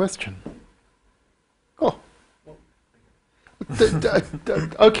for another question. Oh.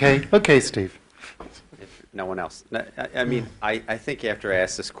 Okay, Steve. If no one else. I mean, I think after I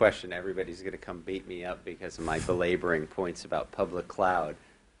ask this question, everybody's going to come beat me up because of my belaboring points about public cloud.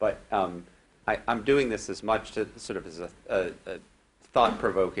 But I'm doing this as much to sort of as a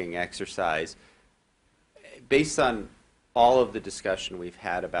thought-provoking exercise. Based on all of the discussion we've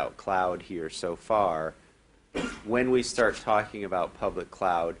had about cloud here so far, when we start talking about public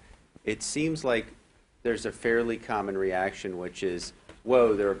cloud, it seems like there's a fairly common reaction, which is,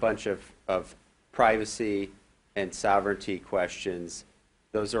 whoa, there are a bunch of privacy and sovereignty questions.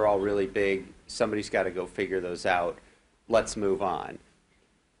 Those are all really big. Somebody's got to go figure those out. Let's move on.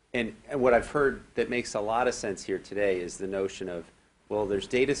 And what I've heard that makes a lot of sense here today is the notion of, well, there's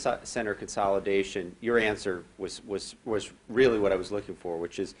data center consolidation. Your answer was really what I was looking for,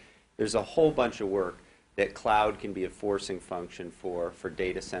 which is there's a whole bunch of work that cloud can be a forcing function for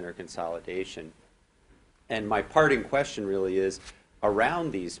data center consolidation. And my parting question really is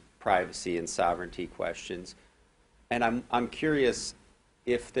around these privacy and sovereignty questions. And I'm curious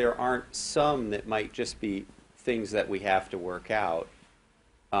if there aren't some that might just be things that we have to work out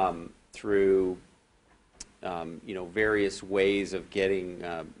through various ways of getting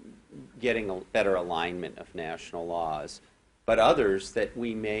a better alignment of national laws, but others that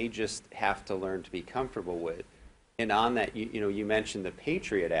we may just have to learn to be comfortable with. And on that, you mentioned the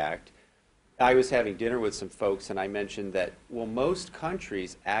Patriot Act. I was having dinner with some folks, and I mentioned that, well, most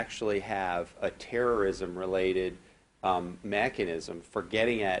countries actually have a terrorism-related mechanism for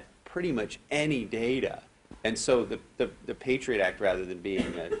getting at pretty much any data. And so the Patriot Act, rather than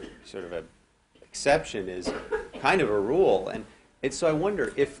being a sort of an exception, is kind of a rule. And so I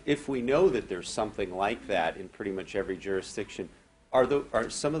wonder if we know that there's something like that in pretty much every jurisdiction, are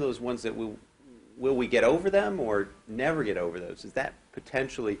some of those ones that will we get over them or never get over those? Is that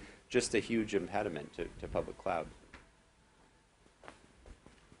potentially just a huge impediment to public cloud?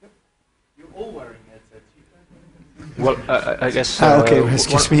 You're all wearing headsets. Well, I guess okay,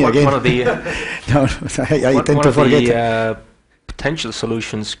 excuse me again. One of the no, I tend to forget. The potential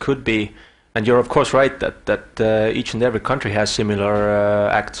solutions could be, and you're of course right that each and every country has similar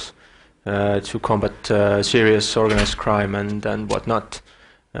acts to combat serious organized crime and whatnot.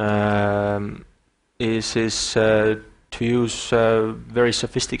 Is to use very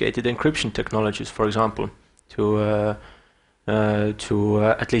sophisticated encryption technologies, for example, to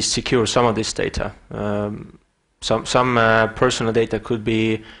at least secure some of this data. Some personal data could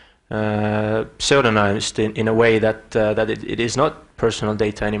be pseudonymized in a way that it is not personal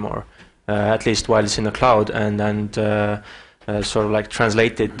data anymore, at least while it's in the cloud, and sort of like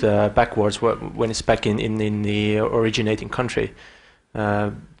translated backwards when it's back in the originating country.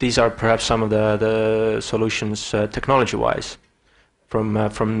 These are perhaps some of the solutions technology-wise. From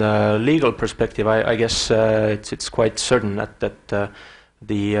the legal perspective, I guess it's quite certain that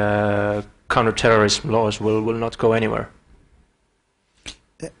the counter-terrorism laws will not go anywhere.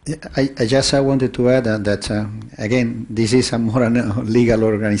 I just wanted to add that again, this is a more legal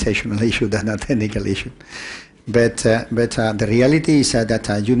organizational issue than a technical issue. But the reality is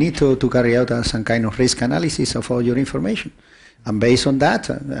that you need to carry out some kind of risk analysis of all your information. And based on that,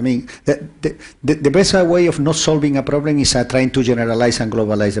 I mean, the best way of not solving a problem is trying to generalize and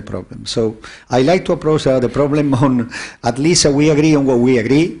globalize the problem. So I like to approach the problem on at least we agree on what we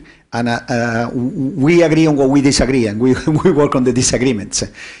agree, and we agree on what we disagree, and we work on the disagreements.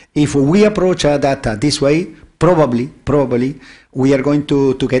 If we approach that this way, probably we are going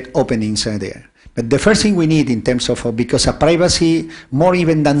to get openings there. But the first thing we need in terms of, because privacy, more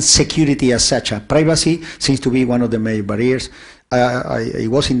even than security as such, privacy seems to be one of the major barriers. I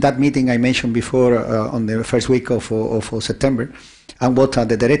was in that meeting I mentioned before on the first week of September, and what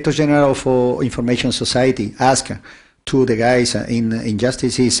the Director General of Information Society asked to the guys in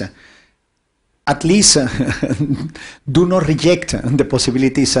Justice is, at least do not reject the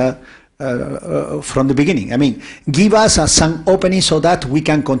possibilities from the beginning. I mean, give us some opening so that we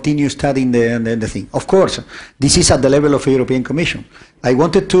can continue studying the thing. Of course, this is at the level of the European Commission. I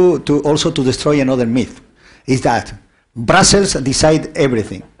wanted to also to destroy another myth, is that Brussels decide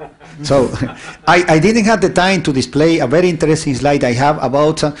everything. So I didn't have the time to display a very interesting slide I have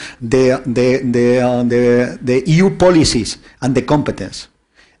about the EU policies and the competence.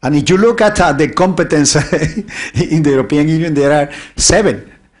 And if you look at the competence in the European Union, there are 7.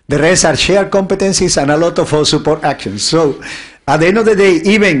 The rest are shared competencies and a lot of support actions. So at the end of the day,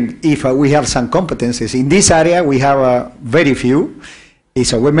 even if we have some competencies in this area, we have very few.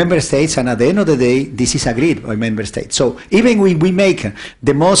 It's our member states, and at the end of the day, this is agreed by member states. So even when we make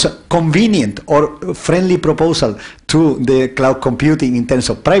the most convenient or friendly proposal to the cloud computing in terms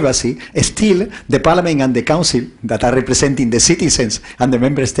of privacy, still the Parliament and the Council that are representing the citizens and the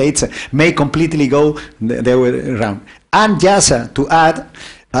member states may completely go the way around. And just to add,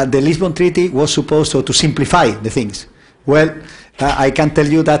 the Lisbon Treaty was supposed to simplify the things. Well, I can tell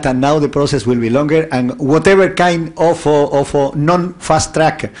you that now the process will be longer, and whatever kind of non-fast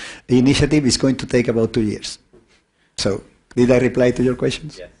track initiative is going to take about 2 years. So, did I reply to your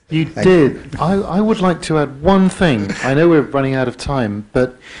questions? Yes. You did. I would like to add one thing. I know we're running out of time,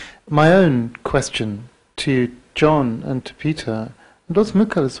 but my own question to John and to Peter, and also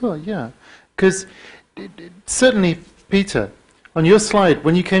Mikhail as well, yeah. Because certainly, Peter, on your slide,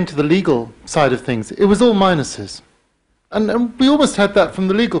 when you came to the legal side of things, it was all minuses. And we almost had that from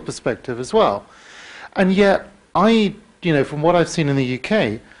the legal perspective as well. And yet, from what I've seen in the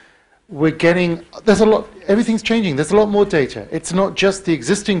UK, we're getting, everything's changing. There's a lot more data. It's not just the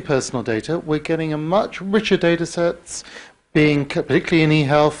existing personal data. We're getting a much richer data sets being, particularly in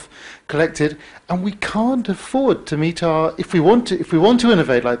e-health, collected. And we can't afford to meet if we want to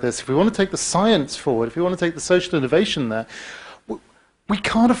innovate like this, if we want to take the science forward, if we want to take the social innovation there, we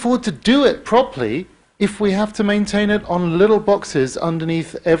can't afford to do it properly if we have to maintain it on little boxes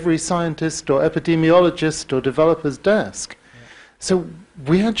underneath every scientist or epidemiologist or developer's desk. Yeah. So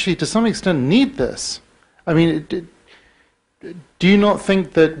we actually, to some extent, need this. I mean, do you not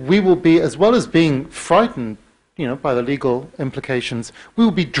think that we will be, as well as being frightened, by the legal implications, we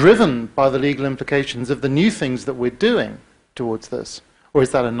will be driven by the legal implications of the new things that we're doing towards this? Or is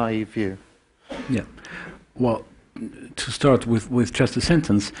that a naive view? Yeah. Well, to start with just a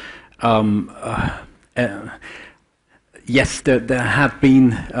sentence, yes, there have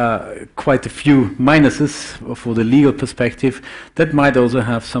been quite a few minuses for the legal perspective. That might also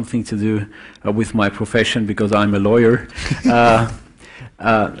have something to do with my profession, because I'm a lawyer.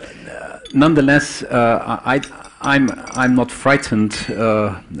 Nonetheless, I'm not frightened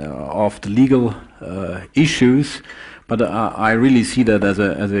of the legal issues, but I really see that as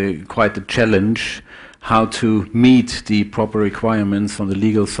quite a challenge, how to meet the proper requirements on the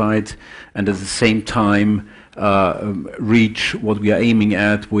legal side and at the same time reach what we are aiming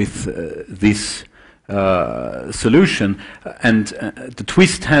at with this solution. And the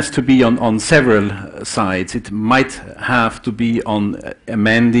twist has to be on several sides. It might have to be on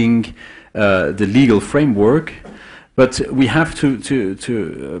amending the legal framework, but we have to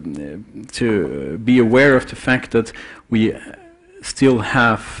be aware of the fact that we still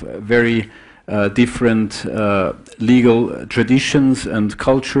have very different legal traditions and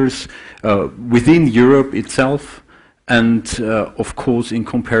cultures within Europe itself, and of course in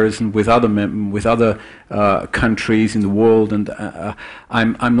comparison with other countries in the world. And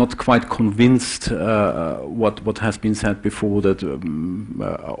I'm not quite convinced what has been said before, that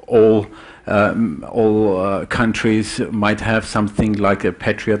all countries might have something like a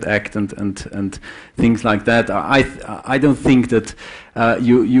Patriot Act and things like that. I don't think that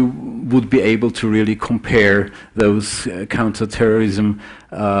you would be able to really compare those counterterrorism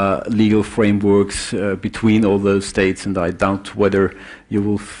legal frameworks between all those states, and I doubt whether you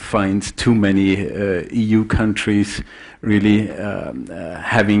will find too many EU countries really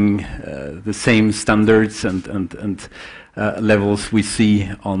having the same standards and levels we see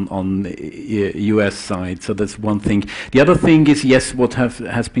on the US side. So that's one thing. The other thing is, yes, what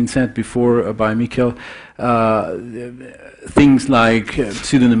has been said before by Mikhail, things like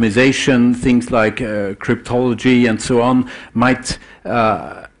pseudonymization, things like cryptology and so on might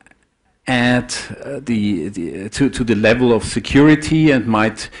add to the level of security and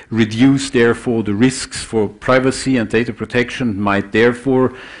might reduce therefore the risks for privacy and data protection, might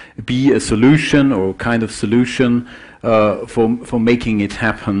therefore be a solution or kind of solution for making it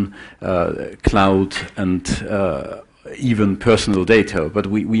happen, cloud and even personal data. But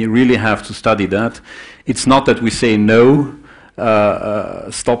we really have to study that. It's not that we say no,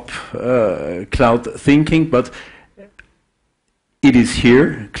 stop cloud thinking, but it is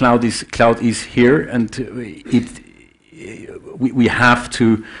here. Cloud is here, and we have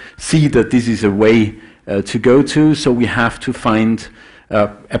to see that this is a way to go to. So we have to find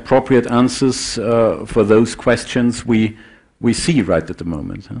appropriate answers for those questions we see right at the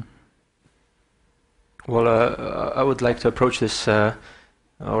moment. Huh? Well, I would like to approach this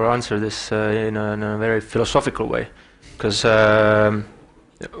or answer this in a very philosophical way, because all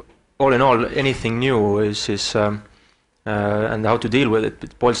in all, anything new is and how to deal with it.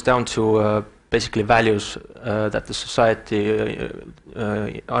 It boils down to basically values that the society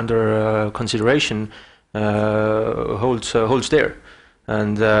under consideration holds dear.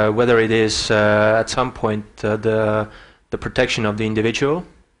 and whether it is at some point the protection of the individual,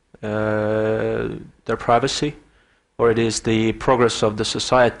 their privacy, or it is the progress of the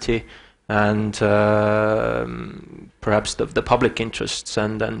society and perhaps the public interests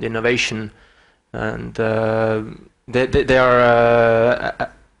and innovation, and they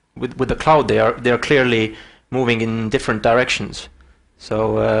are with the cloud they are clearly moving in different directions.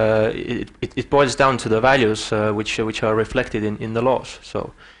 So it boils down to the values which are reflected in the laws.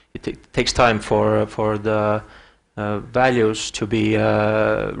 So it takes time for the values to be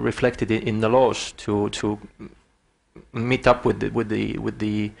reflected in the laws to meet up with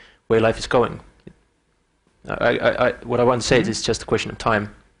the way life is going. What I want to say is it's just a question of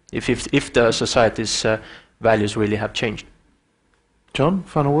time. If the society's values really have changed. John,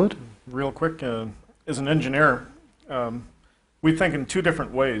 final word? Real quick, as an engineer, we think in two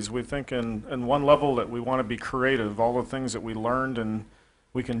different ways. We think in one level that we want to be creative, all the things that we learned and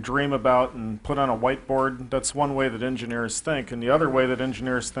we can dream about and put on a whiteboard. That's one way that engineers think. And the other way that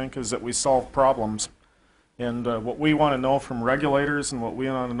engineers think is that we solve problems. And what we want to know from regulators and what we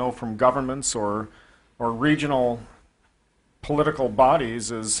want to know from governments or regional political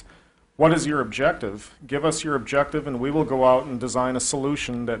bodies is, what is your objective? Give us your objective and we will go out and design a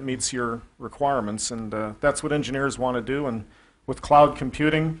solution that meets your requirements. And that's what engineers want to do. And with cloud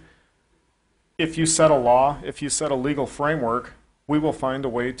computing, if you set a law, if you set a legal framework, we will find a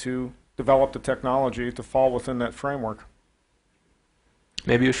way to develop the technology to fall within that framework.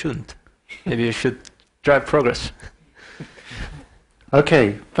 Maybe you shouldn't. Maybe you should drive progress.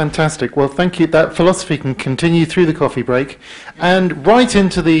 Okay, fantastic. Well, thank you. That philosophy can continue through the coffee break and right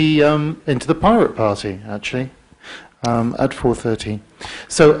into the Pirate Party, actually, at 4:30.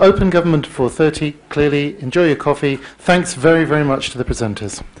 So, open government at 4:30. Clearly, enjoy your coffee. Thanks very, very much to the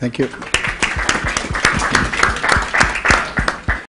presenters. Thank you.